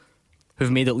 players who've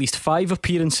made at least 5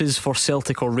 appearances for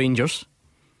Celtic or Rangers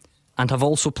and have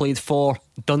also played for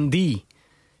Dundee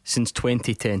since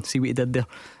 2010? See what he did there?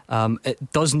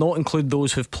 It does not include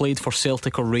those who've played for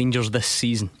Celtic or Rangers this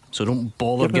season, so don't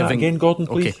bother giving. Again, Gordon,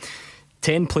 please. Okay,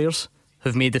 10 players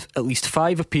have made at least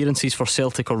 5 appearances for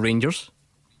Celtic or Rangers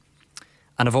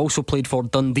and have also played for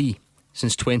Dundee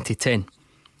since 2010.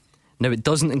 Now, it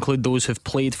doesn't include those who've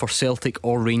played for Celtic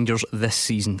or Rangers this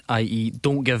season, i.e.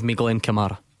 don't give me Glenn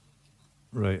Kamara.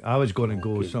 Right, I was going to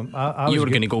go you were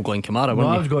going to go Glenn Kamara, weren't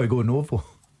you? I was going to go Novo.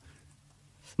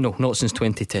 No, not since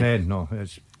 2010. No,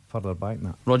 it's further back than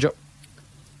that. Roger.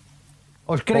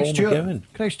 Or Greg Stewart.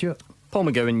 Greg Stewart. Paul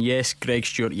McGowan, yes. Greg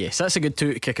Stewart, yes. That's a good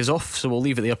 2 to kick us off, so we'll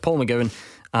leave it there. Paul McGowan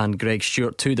and Greg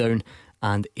Stewart, 2 down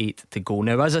and 8 to go.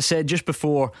 Now, as I said just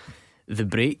before the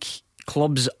break,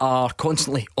 clubs are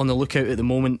constantly on the lookout at the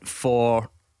moment for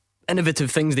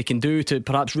innovative things they can do to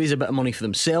perhaps raise a bit of money for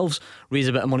themselves, raise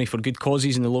a bit of money for good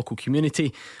causes in the local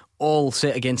community, all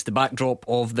set against the backdrop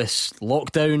of this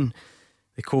lockdown,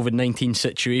 the COVID-19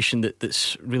 situation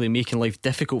that's really making life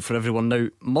difficult for everyone. Now,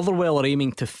 Motherwell are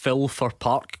aiming to fill for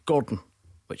Park, Gordon,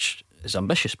 which is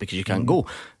ambitious because you can't go.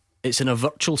 It's in a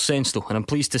virtual sense though, and I'm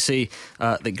pleased to say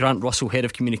that Grant Russell, Head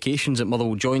of Communications at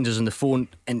Motherwell, joins us on the phone,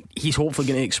 and he's hopefully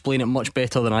going to explain it much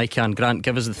better than I can. Grant,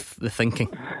 give us the thinking.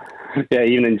 Yeah,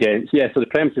 evening gents. Yeah, so the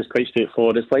premise is quite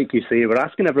straightforward. It's like you say, we're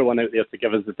asking everyone out there to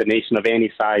give us a donation of any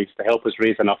size to help us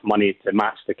raise enough money to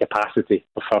match the capacity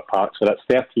of Fir Park. So that's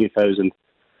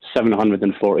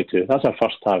 13,742. That's our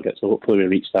first target, so hopefully we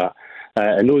reach that.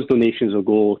 And those donations will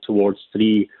go towards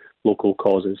 3 local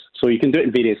causes. So you can do it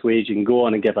in various ways. You can go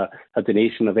on and give a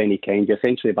donation of any kind. You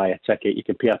essentially buy a ticket. You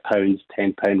can pay £1,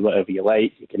 £10, whatever you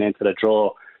like. You can enter a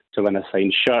draw to win a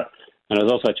signed shirt. And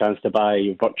there's also a chance to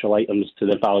buy virtual items to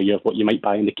the value of what you might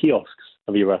buy in the kiosks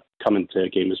if you were coming to a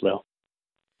game as well.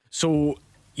 So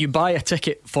you buy a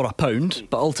ticket for £1,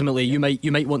 but ultimately you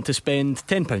might want to spend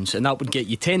 £10, and that would get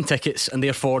you 10 tickets, and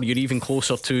therefore you're even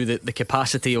closer to the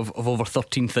capacity of over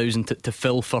 13,000 to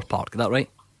fill Fir Park. Is that right?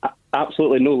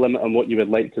 Absolutely no limit on what you would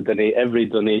like to donate. Every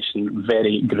donation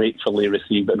very gratefully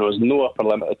received, but there's no upper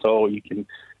limit at all. You can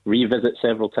revisit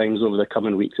several times over the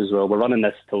coming weeks as well. We're running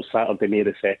this till Saturday, May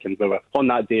the 2nd, where on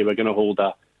that day we're going to hold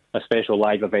a special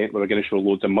live event where we're going to show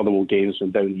loads of Motherwell games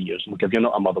from down the years. Look, if you're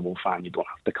not a Motherwell fan, you don't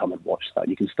have to come and watch that.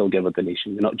 You can still give a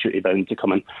donation. You're not duty bound to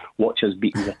come and watch us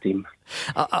beating your team.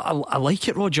 I like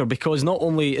it, Roger, because not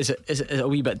only is it a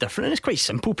wee bit different, and it's quite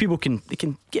simple. People can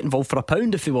get involved for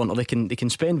 £1 if they want, or they can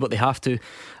spend what they have to.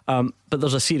 But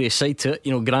there's a serious side to it.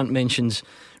 You know, Grant mentions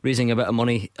raising a bit of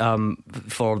money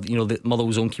for the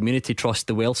Motherwell's own community trust,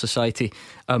 the Well Society,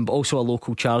 but also a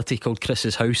local charity called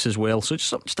Chris's House as well. So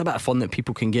just a bit of fun that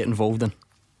people can get involved in.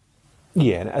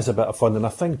 Yeah, and it is a bit of fun, and I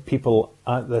think people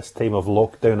at this time of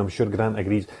lockdown, I'm sure Grant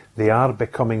agrees, they are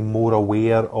becoming more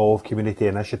aware of community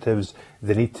initiatives.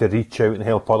 They need to reach out and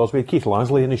help others. We had Keith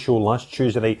Lasley in the show last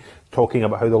Tuesday night talking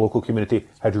about how the local community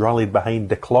had rallied behind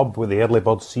the club with the early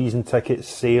bird season ticket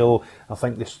sale. I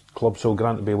think this club sold,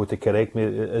 Grant to be able to correct me,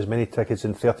 as many tickets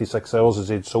in 36 hours as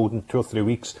they'd sold in 2 or 3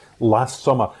 weeks last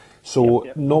summer. So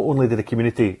not only did the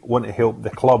community want to help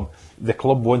the club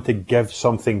want to give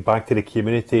something back to the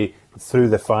community through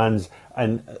the fans.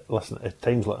 And listen, at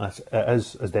times like this, it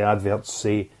is, as the adverts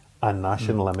say, a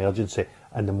national emergency.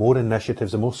 And the more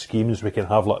initiatives, the more schemes we can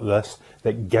have like this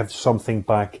that give something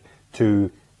back to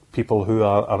people who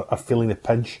are feeling the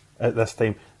pinch at this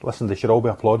time, listen, they should all be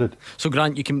applauded. So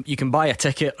Grant, you can buy a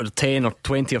ticket, or 10 or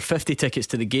 20 or 50 tickets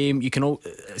to the game. You can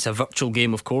it's a virtual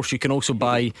game, of course. You can also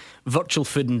buy virtual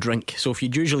food and drink. So if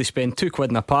you'd usually spend £2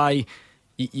 in a pie,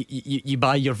 you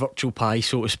buy your virtual pie,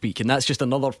 so to speak. And that's just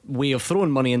another way of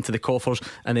throwing money into the coffers.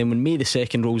 And then when May the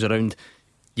 2nd rolls around,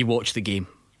 you watch the game.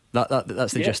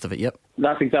 That's the gist of it. Yep,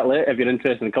 that's exactly it. If you're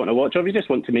interested in coming to watch, or if you just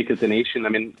want to make a donation, I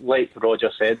mean, like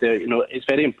Roger said there, it's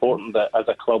very important that as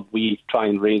a club we try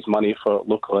and raise money for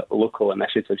local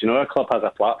initiatives. Our club has a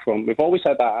platform. We've always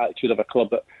had that attitude of a club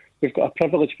that we've got a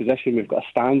privileged position. We've got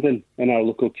a standing in our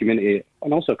local community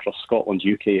and also across Scotland,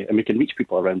 UK, and we can reach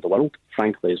people around the world,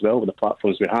 frankly, as well, with the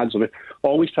platforms we had. So we've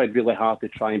always tried really hard to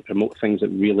try and promote things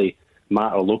that really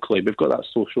matter locally. We've got that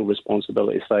social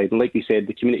responsibility side, and like we said,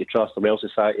 the community trust, the Well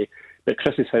Society, but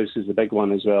Chris's House is the big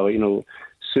one as well.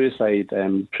 Suicide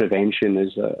prevention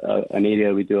is an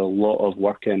area we do a lot of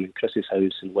work in. Chris's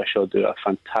House and Wishaw do a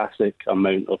fantastic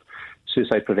amount of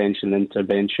suicide prevention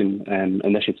intervention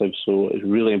initiatives, so it's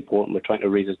really important. We're trying to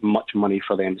raise as much money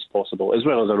for them as possible, as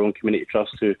well as our own community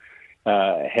trust to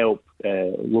help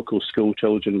local school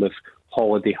children with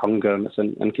holiday hunger, and it's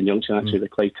in conjunction actually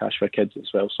with Clyde Cash for Kids as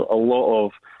well. So a lot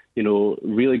of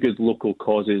really good local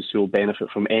causes who will benefit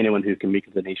from anyone who can make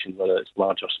a donation, whether it's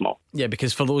large or small. Yeah,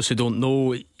 because for those who don't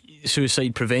know,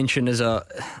 suicide prevention is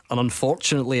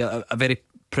unfortunately a very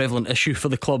prevalent issue for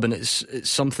the club, and it's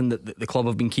something that the club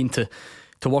have been keen to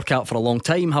work out for a long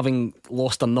time, having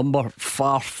lost a number,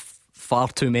 far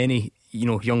too many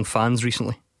young fans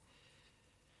recently.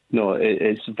 No,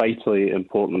 it's vitally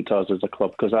important to us as a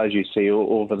club, because as you say,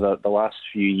 over the last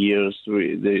few years,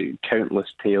 the countless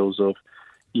tales of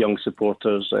young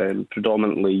supporters,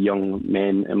 predominantly young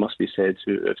men, it must be said,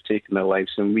 who have taken their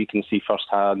lives, and we can see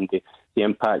firsthand the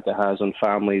impact it has on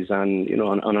families and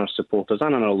on our supporters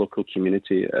and on our local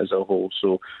community as a whole.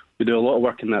 So we do a lot of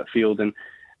work in that field, and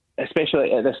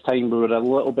especially at this time, we were a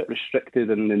little bit restricted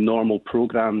in the normal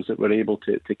programmes that we're able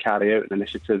to carry out and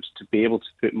initiatives to be able to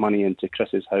put money into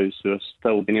Chris's house, who are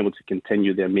still being able to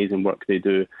continue the amazing work they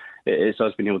do. It's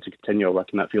us being able to continue our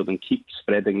work in that field and keep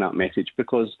spreading that message,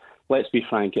 because let's be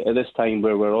frank, at this time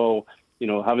where we're all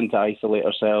having to isolate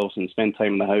ourselves and spend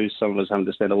time in the house, some of us having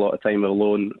to spend a lot of time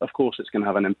alone, of course it's going to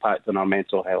have an impact on our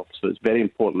mental health. So it's very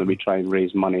important that we try and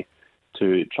raise money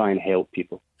to try and help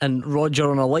people. And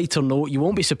Roger, on a lighter note, you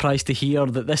won't be surprised to hear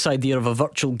that this idea of a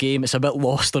virtual game, it's a bit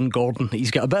lost on Gordon. He's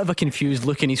got a bit of a confused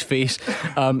look in his face.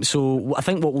 So I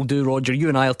think what we'll do, Roger, you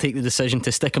and I will take the decision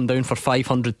to stick him down for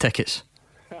 500 tickets.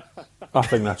 I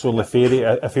think that's only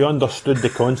fair. If he understood the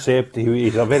concept,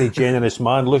 he's a very generous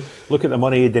man. Look at the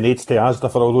money he donates to Asda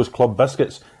for all those club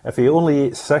biscuits. If he only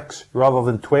ate 6 rather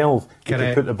than 12, he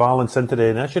could put the balance into the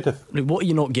initiative. Right, what are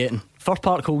you not getting? Fir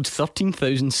Park holds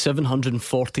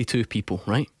 13,742 people,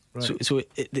 right? So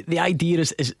the idea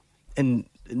is, in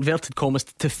inverted commas,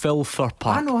 to fill Fir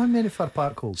Park. I know how many Fir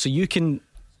Park holds. So you can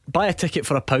buy a ticket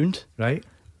for £1, right?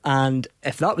 And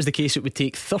if that was the case, it would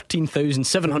take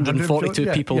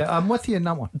 13,742 people. Yeah, I'm with you in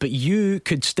that one. But you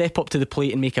could step up to the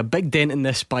plate and make a big dent in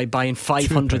this by buying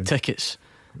 500 tickets.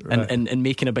 Right. And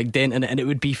making a big dent in it, and it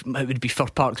would be Fir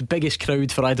Park's biggest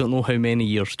crowd for I don't know how many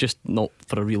years, just not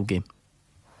for a real game.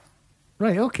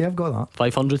 Right, okay, I've got that.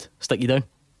 500, stick you down.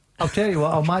 I'll tell you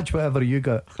what, I'll match whatever you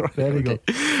got. There we go.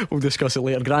 We'll discuss it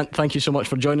later. Grant, thank you so much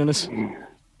for joining us.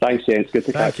 Thanks, James. Good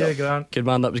to catch up. Grant. Good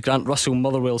man. That was Grant Russell,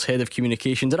 Motherwell's head of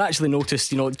communications. I actually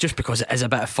noticed, just because it is a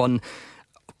bit of fun,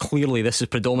 clearly this is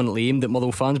predominantly aimed at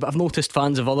Motherwell fans, but I've noticed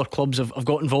fans of other clubs have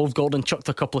got involved. Gordon chucked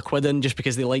a couple of quid in just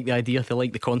because they like the idea, they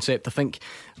like the concept. I think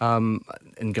and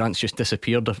Grant's just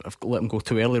disappeared. I've let him go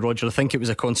too early, Roger. I think it was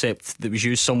a concept that was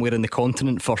used somewhere in the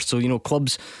continent first. So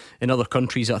clubs in other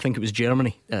countries, I think it was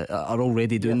Germany, are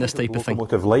already doing this type of thing.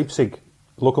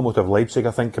 Lokomotiv Leipzig,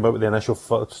 I think, came out with the initial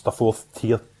fourth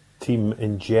tier team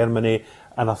in Germany,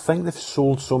 and I think they've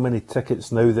sold so many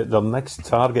tickets now that their next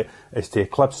target is to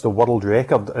eclipse the world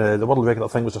record. The world record, I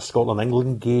think, was a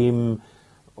Scotland-England game.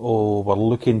 We're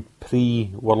looking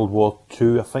pre-World War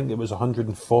II. I think it was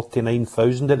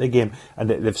 149,000 at the game, and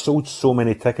they've sold so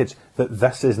many tickets that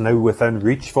this is now within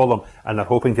reach for them, and they're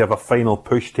hoping to have a final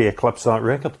push to eclipse that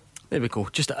record. There we go.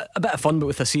 Just a bit of fun, but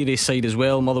with a serious side as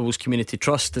well. Motherwell's Community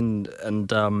Trust and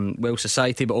Welsh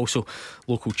Society, but also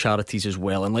local charities as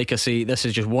well. And like I say, this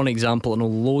is just one example. I know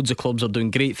loads of clubs are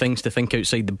doing great things to think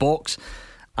outside the box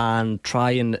and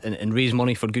try and raise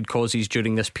money for good causes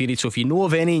during this period. So if you know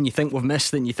of any and you think we've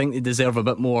missed it and you think they deserve a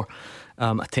bit more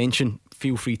attention,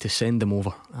 feel free to send them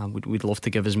over. We'd love to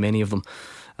give as many of them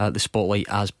the spotlight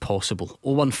as possible.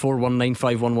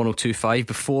 01419511025.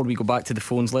 Before we go back to the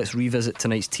phones, let's revisit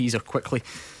tonight's teaser quickly.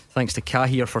 Thanks to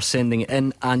Kahir for sending it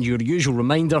in. And your usual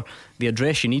reminder, the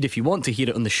address you need if you want to hear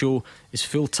it on the show is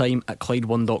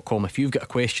fulltime@Clyde1.com. If you've got a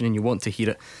question and you want to hear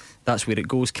it, that's where it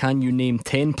goes. Can you name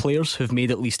 10 players who've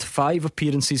made at least 5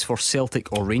 appearances for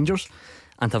Celtic or Rangers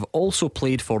and have also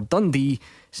played for Dundee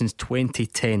since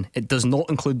 2010? It does not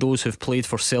include those who've played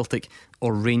for Celtic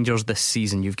or Rangers this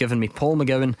season. You've given me Paul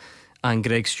McGowan and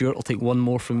Greg Stewart. I'll take one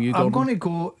more from you, Gordon. I'm going to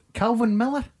go Calvin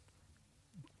Miller.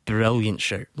 Brilliant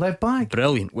shout. Left back.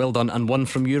 Brilliant, well done. And one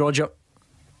from you, Roger.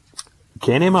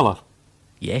 Kenny Miller.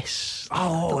 Yes. I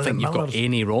don't think you've got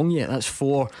any wrong yet. That's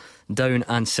 4 down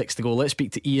and 6 to go. Let's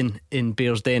speak to Ian in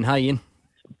Bearsden. Hi, Ian.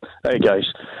 Hey guys.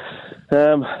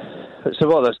 It's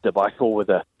about this debacle with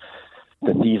the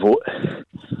D vote.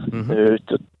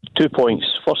 2 points.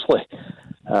 Firstly,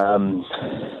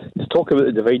 to talk about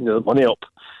the dividing of the money up,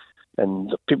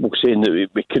 and people saying that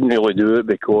we couldn't really do it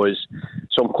because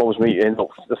some clubs might end up,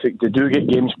 if they do get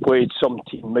games played, some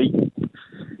team might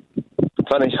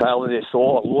finish higher than they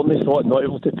thought, or lower than they thought, not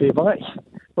able to pay back.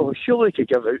 Well, we surely could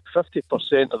give out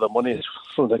 50% of the money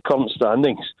from the current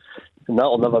standings, and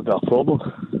that'll never be a problem.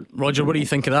 Roger, what do you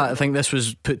think of that? I think this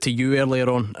was put to you earlier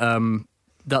on.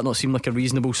 That not seem like a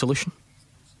reasonable solution?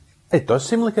 It does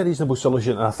seem like a reasonable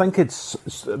solution, and I think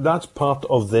that's part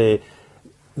of the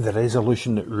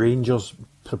resolution that Rangers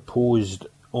proposed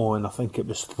on, I think it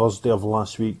was Thursday of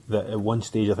last week, that at one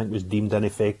stage I think was deemed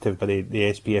ineffective by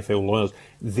the SPFL lawyers.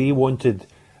 They wanted,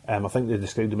 I think they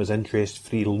described them as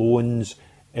interest-free loans.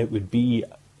 It would be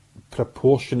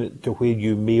proportionate to where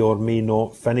you may or may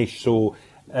not finish. So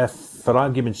if, for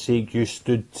argument's sake, you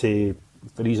stood to,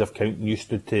 for ease of counting, you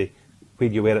stood to where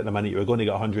you were at the minute, you were going to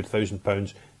get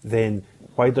 £100,000, then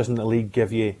why doesn't the league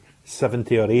give you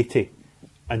 70 or 80?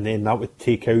 And then that would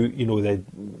take out,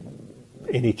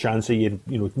 any chance of you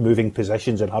moving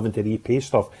positions and having to repay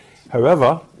stuff.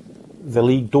 However, the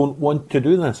league don't want to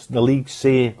do this. The league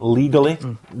say legally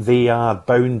they are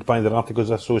bound by their Articles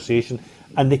of Association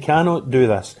and they cannot do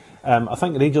this. I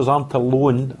think Rangers aren't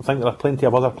alone. I think there are plenty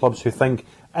of other clubs who think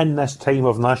in this time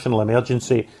of national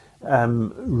emergency,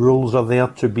 rules are there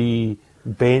to be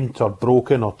bent or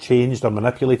broken or changed or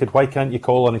manipulated. Why can't you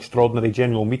call an extraordinary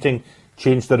general meeting,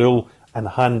 change the rule and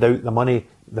hand out the money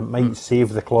that might save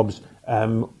the clubs?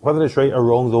 Whether it's right or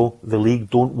wrong, though, the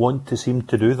league don't want to seem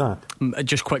to do that.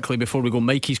 Just quickly before we go,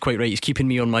 Mikey's quite right. He's keeping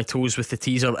me on my toes with the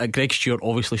teaser. Greg Stewart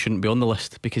obviously shouldn't be on the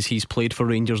list because he's played for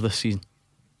Rangers this season.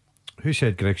 Who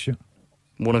said Greg Stewart?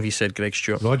 One of you said Greg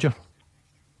Stewart. Roger?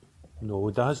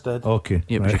 No, Daz did. Okay.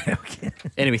 Yep. Right. Okay.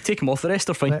 Anyway, take him off. The rest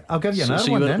are fine. Right, I'll give you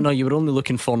another one you were, then. No, you were only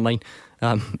looking for 9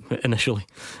 initially.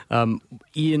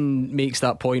 Ian makes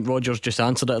that point. Roger's just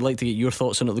answered it. I'd like to get your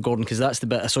thoughts on it, Gordon, because that's the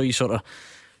bit I saw you sort of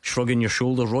shrugging your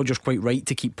shoulders. Roger's quite right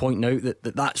to keep pointing out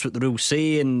that that's what the rules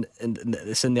say and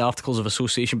it's in the Articles of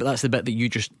Association, but that's the bit that you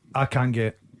just I can't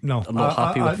get. No, I'm not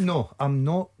happy with. No, I'm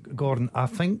not, Gordon. I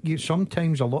think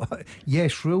sometimes a lot.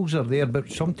 Yes, rules are there,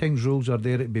 but sometimes rules are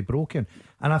there to be broken.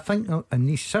 And I think in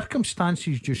these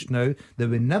circumstances just now that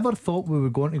we never thought we were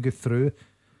going to go through,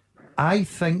 I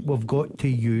think we've got to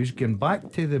use, going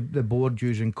back to the board,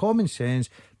 using common sense.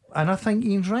 And I think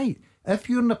Ian's right. If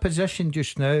you're in a position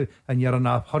just now and you're in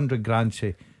 100 grand,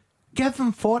 say, give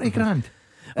them 40 grand.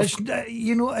 It's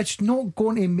it's not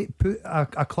going to put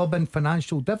a club in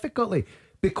financial difficulty,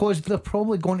 because they're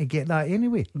probably going to get that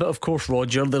anyway. But of course,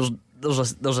 Roger,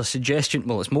 there's a suggestion.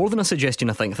 Well, it's more than a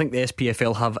suggestion. I think the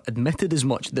SPFL have admitted as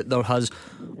much, that there has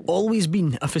always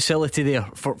been a facility there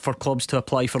for clubs to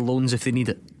apply for loans if they need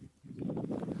it.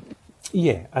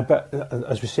 Yeah, but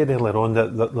as we said earlier on,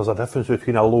 that there's a difference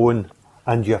between a loan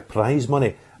and your prize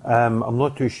money. I'm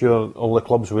not too sure all the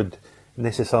clubs would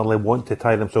necessarily want to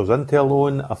tie themselves into a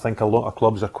loan. I think a lot of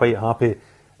clubs are quite happy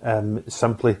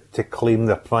simply to claim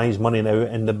their prize money now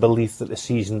in the belief that the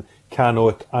season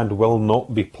cannot and will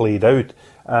not be played out.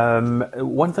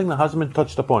 One thing that hasn't been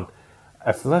touched upon,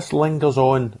 if this lingers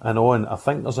on and on, I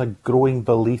think there's a growing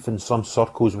belief in some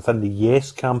circles within the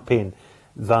Yes campaign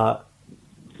that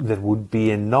there would be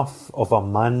enough of a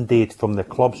mandate from the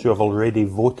clubs who have already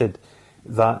voted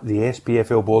that the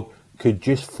SPFL board could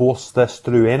just force this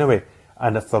through anyway.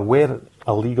 And if there were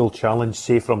a legal challenge,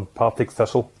 say from Partick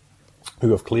Thistle,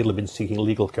 who have clearly been seeking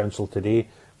legal counsel today,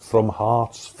 from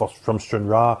Hearts, from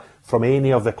Stranraer, from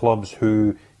any of the clubs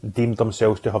who deemed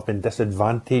themselves to have been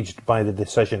disadvantaged by the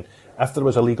decision, if there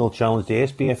was a legal challenge, the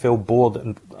SPFL board,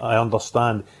 and I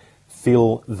understand,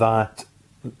 feel that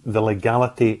the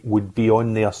legality would be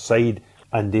on their side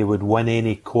and they would win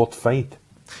any court fight.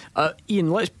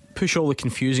 Ian, let's push all the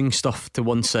confusing stuff to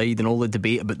one side and all the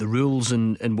debate about the rules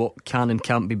and what can and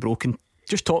can't be broken.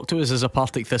 Just talk to us as a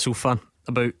Partick Thistle fan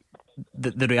about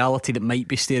the reality that might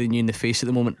be staring you in the face at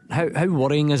the moment. How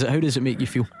worrying is it? How does it make you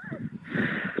feel?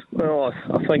 Well,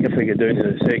 I think if we get down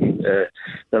to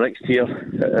the next tier,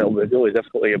 it'll be really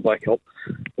difficult to get back up.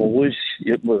 We'll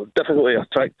difficultly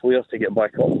attract players to get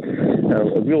back up.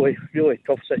 A really, really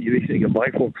tough situation to get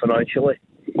back from financially.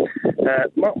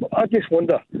 I just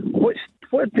wonder, what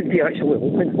did they actually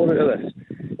hoping for out of this?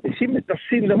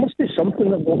 There must be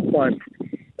something they've got planned.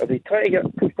 Are they trying to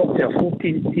get pushed up to a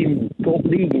 14-team top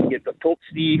league and get the top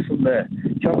 3 from the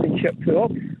championship put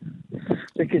up?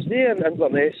 Because they and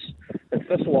Inverness and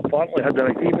Thistle apparently had an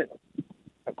agreement,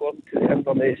 according to the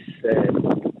Inverness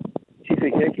chief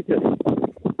executive,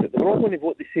 that they were all going to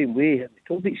vote the same way, and they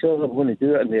told each other they were going to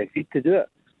do it, and they agreed to do it.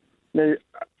 Now,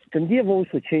 Dundee have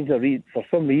also changed their read for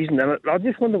some reason, and I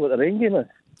just wonder what their end game is.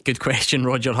 Good question,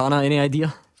 Roger. Hannah, any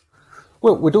idea?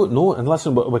 Well, we don't know, and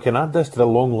listen, we can add this to the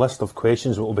long list of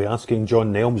questions we'll be asking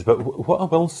John Nelms, but what I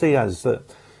will say is that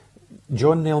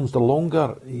John Nelms, the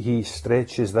longer he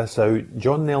stretches this out,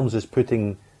 John Nelms is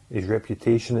putting his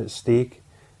reputation at stake.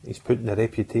 He's putting the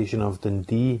reputation of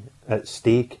Dundee at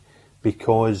stake,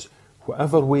 because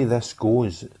whatever way this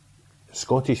goes,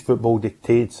 Scottish football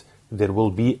dictates there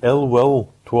will be ill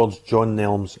will towards John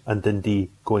Nelms and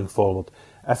Dundee going forward.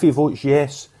 If he votes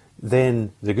yes,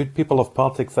 then the good people of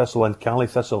Partick Thistle and Cally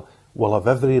Thistle will have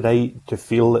every right to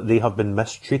feel that they have been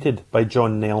mistreated by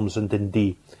John Nelms and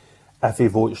Dundee. If he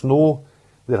votes no,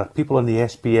 there are people on the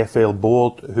SPFL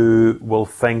board who will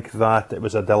think that it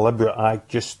was a deliberate act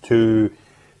just to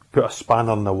put a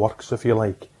spanner in the works, if you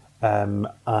like. And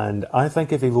I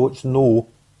think if he votes no,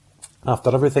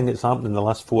 after everything that's happened in the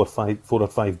last 4 or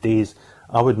 5 days,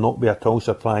 I would not be at all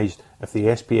surprised if the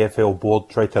SPFL board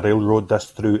tried to railroad this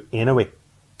through anyway.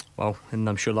 Well, and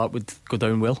I'm sure that would go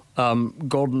down well.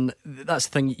 Gordon, that's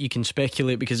the thing, you can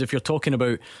speculate, because if you're talking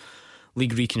about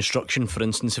league reconstruction, for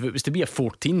instance, if it was to be a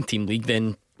 14-team league,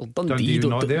 then Dundee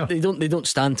not there. They don't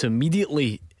stand to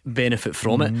immediately benefit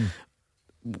from it.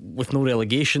 With no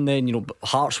relegation, then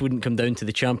Hearts wouldn't come down to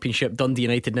the Championship. Dundee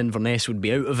United and Inverness would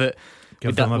be out of it.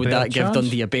 Would that give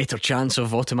Dundee a better chance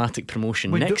of automatic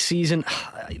promotion next season?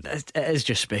 It is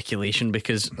just speculation,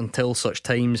 because until such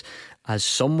times as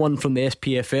someone from the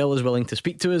SPFL is willing to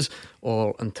speak to us,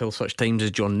 or until such times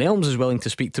as John Nelms is willing to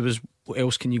speak to us, what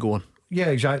else can you go on? Yeah,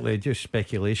 exactly. Just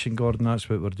speculation, Gordon. That's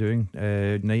what we're doing,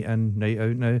 night in, night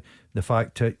out now. The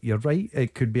fact that you're right,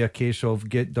 it could be a case of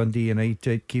get Dundee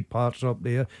United, keep Hearts up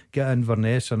there, get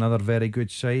Inverness, another very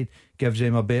good side, gives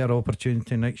them a better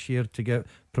opportunity next year to get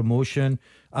promotion.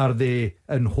 Are they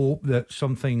in hope that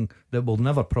something that will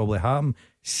never probably happen,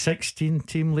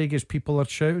 16-team league as people are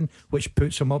shouting, which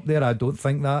puts them up there? I don't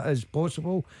think that is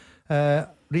possible.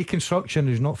 Reconstruction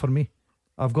is not for me.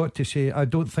 I've got to say, I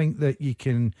don't think that you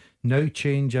can now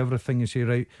change everything and say,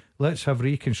 right, let's have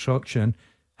reconstruction,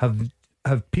 have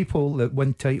people that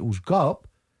win titles go up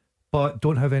but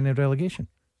don't have any relegation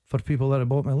for people that are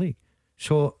bottom of the league.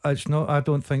 So it's not, I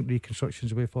don't think reconstruction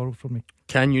is the way forward for me.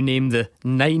 Can you name the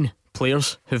 9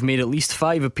 players who've made at least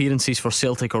 5 appearances for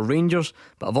Celtic or Rangers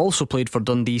but have also played for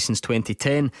Dundee since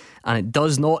 2010, and it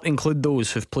does not include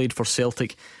those who've played for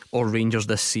Celtic or Rangers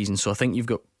this season? So I think you've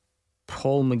got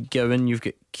Paul McGowan, you've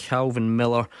got Calvin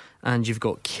Miller, and you've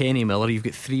got Kenny Miller. You've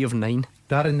got 3 of 9.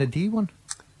 Darren the D one?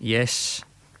 Yes.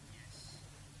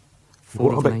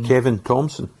 What about 9. Kevin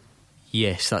Thompson?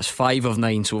 Yes, that's 5 of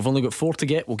 9. So we've only got 4 to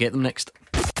get. We'll get them next.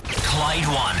 Clyde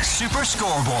One Super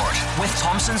Scoreboard with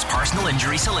Thompson's personal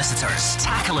injury solicitors,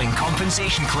 tackling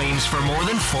compensation claims for more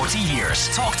than 40 years.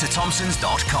 Talk to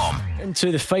Thompsons.com.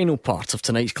 Into the final part of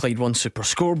tonight's Clyde One Super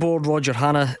Scoreboard. Roger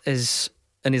Hannah is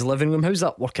in his living room. How's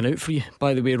that working out for you,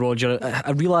 by the way, Roger? I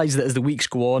realise that as the weeks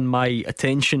go on, my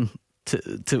attention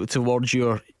towards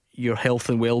your health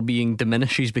and well-being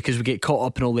diminishes, because we get caught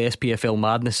up in all the SPFL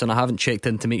madness, and I haven't checked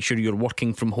in to make sure your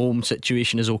working from home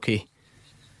situation is okay.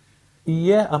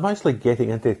 Yeah, I'm actually getting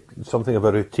into something of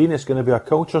a routine. It's going to be a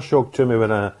culture shock to me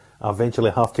when I eventually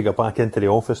have to go back into the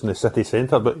office in the city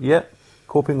centre, but yeah,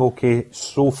 coping okay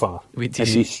so far in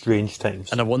these strange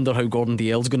times. And I wonder how Gordon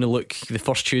Dalziel's going to look the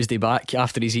first Tuesday back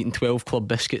after he's eaten 12 club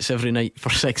biscuits every night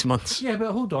for 6 months. Yeah,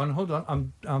 but hold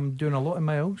on. I'm doing a lot of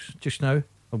miles just now.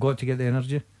 I've got to get the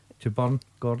energy to burn,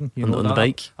 Gordon. You know on the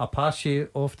bike. I pass you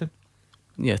often.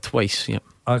 Yeah, twice. Yeah,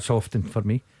 that's often for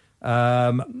me.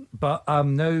 But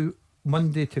I'm now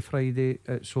Monday to Friday.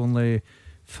 It's only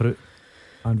fruit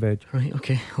and veg. Right,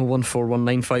 okay.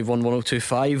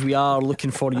 01419511025. We are looking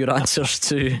for your answers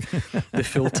to the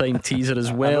full-time teaser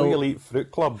as well. I know you'll eat fruit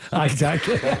club.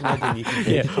 Exactly.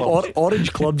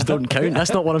 Orange clubs don't count.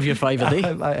 That's not one of your 5 a day.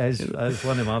 That's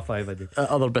one of my 5 a day.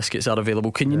 Other biscuits are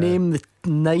available. Can you name the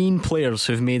 9 players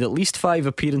who've made at least 5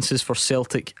 appearances for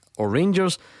Celtic or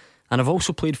Rangers and have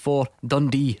also played for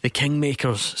Dundee, the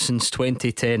Kingmakers, since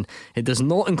 2010? It does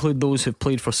not include those who've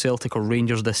played for Celtic or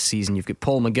Rangers this season. You've got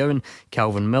Paul McGowan,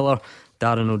 Calvin Miller,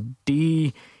 Darren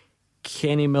O'Dea,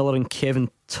 Kenny Miller and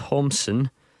Kevin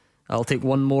Thompson. I'll take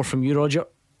one more from you, Roger.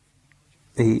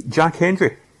 Jack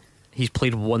Hendry. He's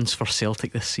played once for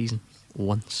Celtic this season.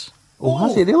 Once. Oh,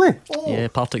 has he really? Yeah,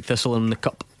 Partick Thistle in the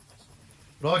Cup.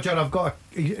 Roger, I've got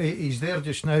he's there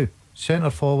just now. Centre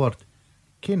forward,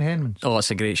 Kane Hemmings. Oh, that's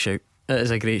a great shout. It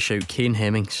is a great shout. Kane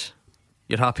Hemmings.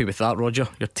 You're happy with that, Roger?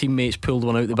 Your teammates pulled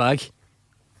one out the bag.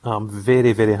 I'm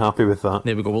very, very happy with that.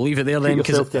 There we go. We'll leave it there then. Treat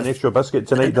yourself to an extra biscuit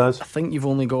tonight, Daz. I think you've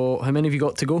only got... How many have you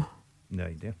got to go? No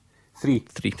idea. 3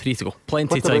 to go.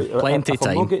 Plenty of time. Plenty of time.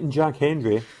 I'm not getting Jack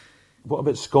Hendry, what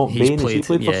about Scott Bain? Has he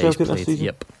played for Celtic this season?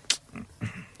 Yep.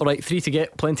 Alright, 3 to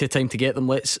get. Plenty of time to get them.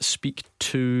 Let's speak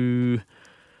to...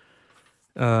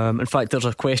 in fact, there's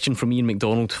a question from Ian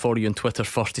McDonald for you on Twitter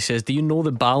first. He says, do you know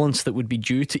the balance that would be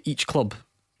due to each club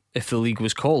if the league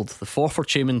was called? The Forfar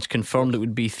chairman's confirmed it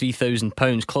would be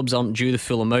 £3,000. Clubs aren't due the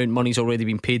full amount. Money's already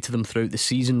been paid to them throughout the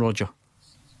season, Roger.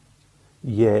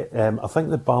 Yeah, I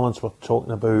think the balance we're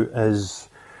talking about is...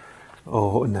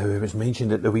 Oh, now it was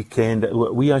mentioned at the weekend.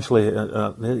 We actually,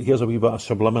 here's a wee bit of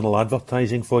subliminal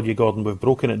advertising for you, Gordon. We've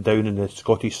broken it down in the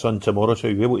Scottish Sun tomorrow, so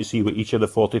you'll be able to see what each of the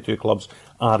 42 clubs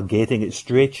are getting. It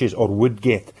stretches, or would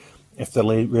get, if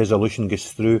the resolution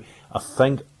goes through. I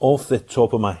think off the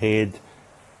top of my head,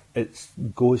 it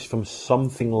goes from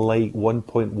something like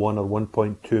 1.1 or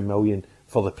 1.2 million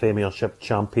for the Premiership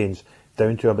champions,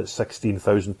 down to about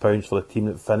 £16,000 for the team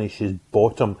that finishes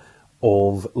bottom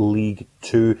of League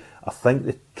 2. I think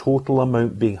the total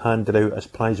amount being handed out as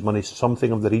prize money is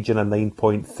something of the region of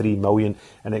 9.3 million,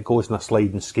 and it goes in a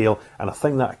sliding scale, and I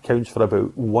think that accounts for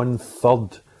about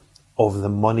 1/3 of the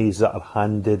monies that are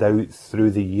handed out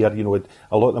through the year. You know,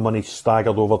 a lot of the money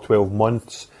staggered over 12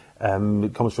 months.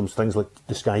 It comes from things like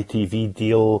the Sky TV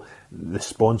deal, the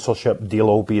sponsorship deal,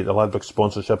 albeit the Ladbrokes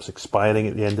sponsorship's expiring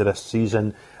at the end of this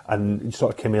season, and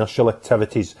sort of commercial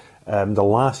activities. The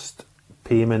last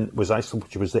payment was actually,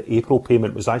 which was the April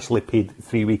payment, was actually paid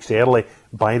 3 weeks early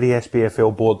by the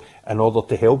SPFL board in order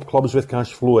to help clubs with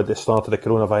cash flow at the start of the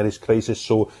coronavirus crisis.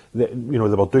 So, they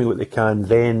were doing what they can.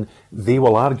 Then they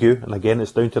will argue, and again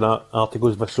it's down to that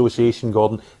Articles of Association,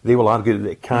 Gordon, they will argue that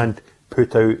they can't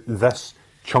put out this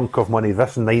chunk of money,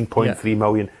 this 9.3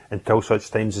 million, until such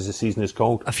times as the season is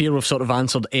called. I fear we've sort of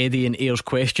answered Eddie and Ayer's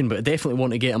question, but I definitely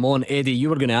want to get him on. Eddie, you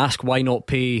were going to ask why not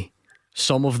pay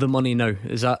some of the money now.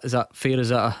 Is that fair? Is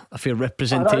that a fair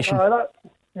representation?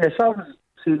 Yes, I was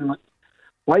saying,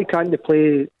 why can't they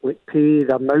pay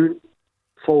the amount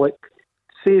for,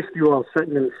 say if you are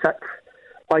sitting in 6th,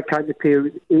 why can't they pay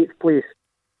 8th place?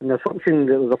 And the assumption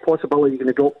that there's a possibility you're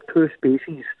going to drop 2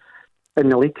 spaces in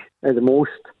the league at the most.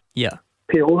 Yeah.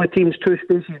 Pay all the teams 2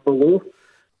 spaces below.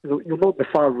 You'll not be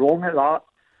far wrong at that.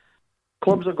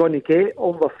 Clubs are going to get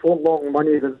all the long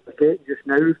money that they get just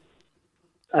now,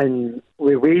 and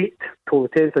we wait till the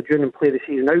 10th of June and play the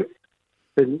season out,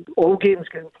 and all games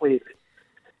getting played.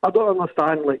 I don't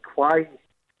understand why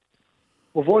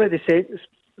we've already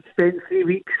spent 3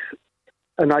 weeks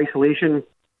in isolation,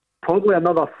 probably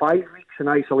another 5 weeks in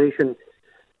isolation.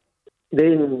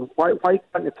 Then why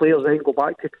can't the players then go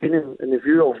back to training in the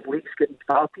view of leagues getting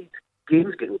started,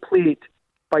 games getting played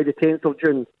by the 10th of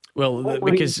June? Well,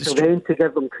 because then to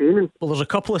give them training. Well, there's a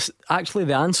couple of actually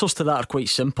the answers to that are quite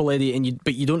simple, Eddie,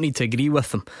 but you don't need to agree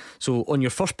with them. So on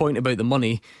your first point about the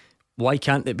money, why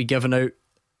can't it be given out?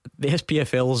 The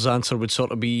SPFL's answer would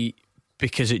sort of be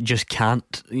because it just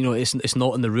can't. It's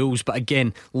not in the rules. But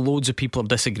again, loads of people are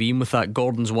disagreeing with that.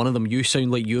 Gordon's one of them. You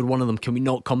sound like you're one of them. Can we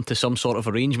not come to some sort of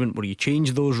arrangement where you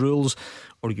change those rules,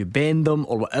 or you bend them,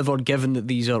 or whatever, given that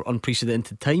these are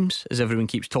unprecedented times, as everyone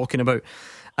keeps talking about?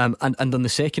 And on the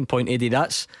second point, Eddie,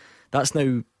 that's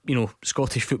now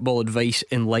Scottish football advice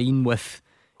in line with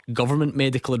government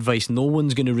medical advice. No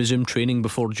one's going to resume training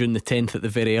before June the 10th at the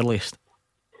very earliest.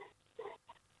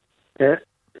 Yeah.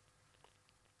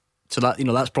 So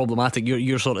that's problematic.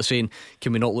 You're sort of saying,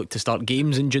 can we not look to start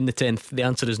games in June the 10th? The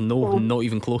answer is no, not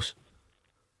even close.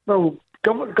 Well,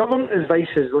 government advice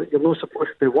is you're not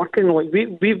supposed to be working.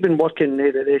 We've been working there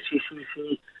at the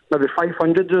SECC, maybe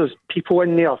 500 people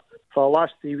in there for the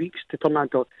last 3 weeks to turn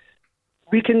that.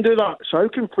 We can do that. So how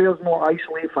can players not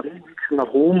isolate for 8 weeks in their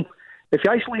home? If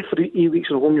you isolate for 8 weeks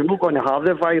in their home, you're not going to have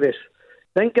the virus.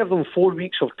 Then give them 4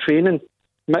 weeks of training,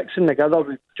 mixing together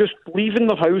with just leaving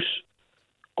their house,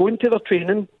 going to their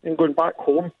training and going back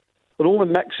home. They're only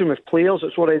mixing with players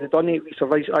that's already done 8 weeks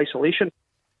of isolation.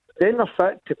 Then they're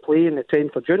fit to play on the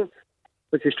 10th of June,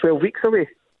 which is 12 weeks away.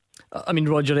 I mean,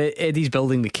 Roger, Eddie's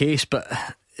building the case, but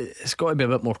it's got to be a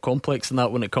bit more complex than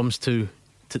that when it comes to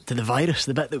the virus,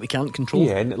 the bit that we can't control.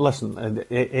 Yeah, and listen,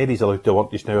 Eddie's allowed to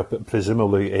work just now, but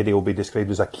presumably Eddie will be described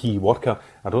as a key worker.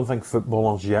 I don't think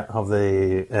footballers yet have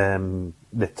the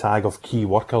tag of key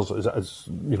workers, as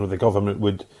the government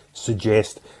would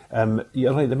suggest.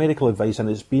 You're right, the medical advice, and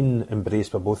it's been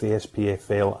embraced by both the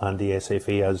SPFL and the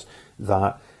SFA, as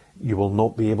that you will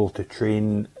not be able to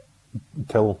train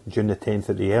until June the 10th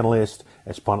at the earliest.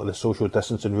 It's part of the social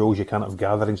distancing rules. You can't have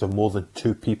gatherings of more than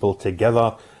 2 people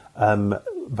together.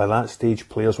 By that stage,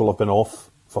 players will have been off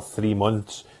for 3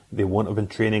 months. They won't have been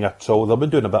training at all. They'll be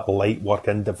doing a bit of light work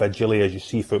individually, as you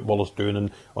see footballers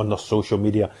doing on their social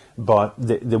media, but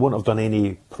they won't have done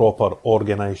any proper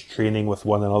organised training with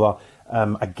one another.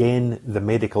 Again, the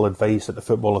medical advice that the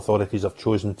football authorities have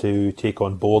chosen to take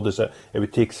on board is that it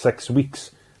would take 6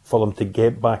 weeks for them to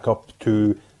get back up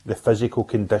to the physical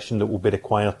condition that will be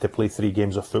required to play 3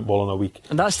 games of football in a week.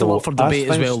 And that's still up for debate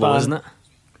as well, though, isn't it?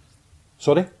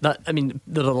 Sorry? There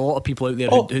are a lot of people out there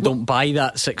who don't buy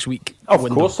that 6 week Of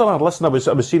window. course there are. Listen, I was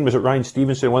seeing, was it Ryan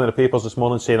Stevenson in one of the papers this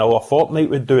morning saying, a fortnight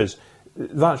would do is.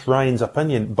 That's Ryan's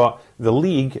opinion, but the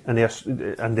league and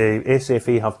the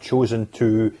SFA have chosen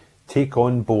to take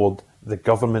on board the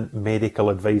government medical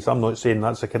advice. I'm not saying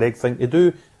that's the correct thing to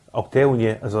do. I'm telling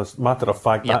you, as a matter of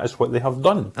fact, that is what they have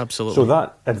done. Absolutely. So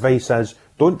that advice is,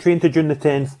 don't train to June the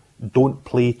 10th, don't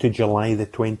play to July the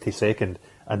 22nd.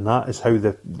 And that is how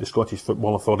the Scottish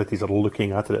football authorities are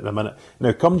looking at it at the minute.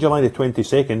 Now, come July the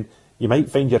 22nd, you might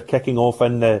find you're kicking off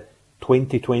in the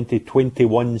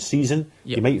 2020-21 season.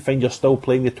 Yep. You might find you're still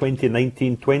playing the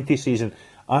 2019-20 season.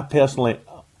 I personally,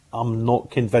 I'm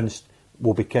not convinced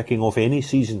we'll be kicking off any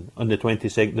season on the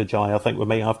 22nd of July. I think we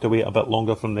might have to wait a bit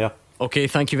longer from there. OK,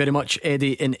 thank you very much,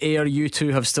 Eddie. In Ayr, you two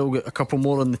have still got a couple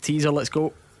more on the teaser. Let's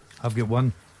go. I've got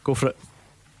one. Go for it.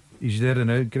 He's there and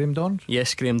out. Graham Dorrans?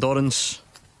 Yes, Graham Dorrans.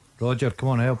 Roger, come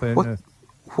on, help out now.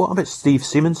 What about Steve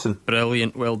Simonson?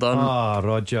 Brilliant, well done.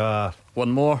 Roger.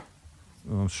 One more.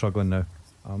 Oh, I'm struggling now.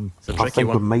 It's a tricky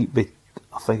one.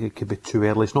 I think it could be too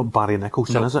early. It's not Barry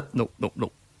Nicholson, is it? No.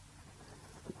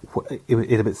 He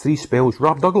had about 3 spells.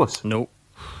 Rob Douglas? No.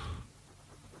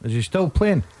 Is he still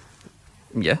playing?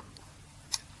 Yeah.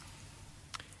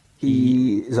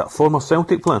 Is that a former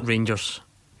Celtic player? Rangers.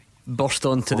 Burst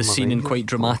onto the scene in quite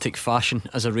dramatic fashion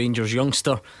as a Rangers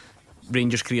youngster.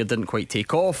 Rangers' career didn't quite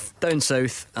take off. Down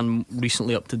south and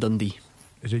recently up to Dundee.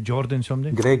 Is it Jordan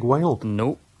somebody? Greg Wild?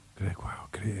 No. Greg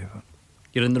Wild, great effort.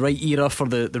 You're in the right era for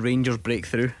the Rangers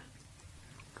breakthrough.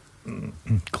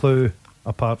 Clue,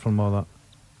 apart from all that.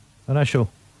 Initial.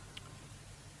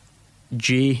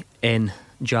 J-N.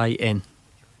 J-N.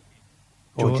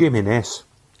 Jamie Ness.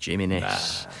 Jamie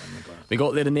Ness. We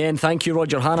got there in the end. Thank you,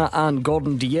 Roger, Hannah and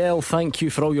Gordon Dalziel. Thank you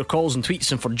for all your calls and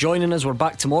tweets and for joining us. We're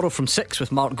back tomorrow from 6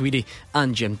 with Mark Guidi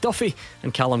and Jim Duffy,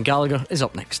 and Callum Gallagher is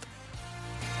up next.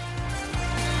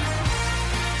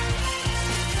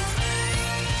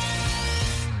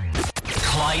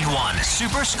 Clyde One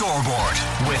Super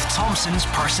Scoreboard with Thompson's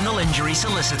personal injury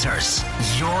solicitors.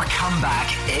 Your comeback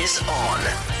is on.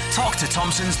 Talk to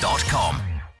Thompsons.com.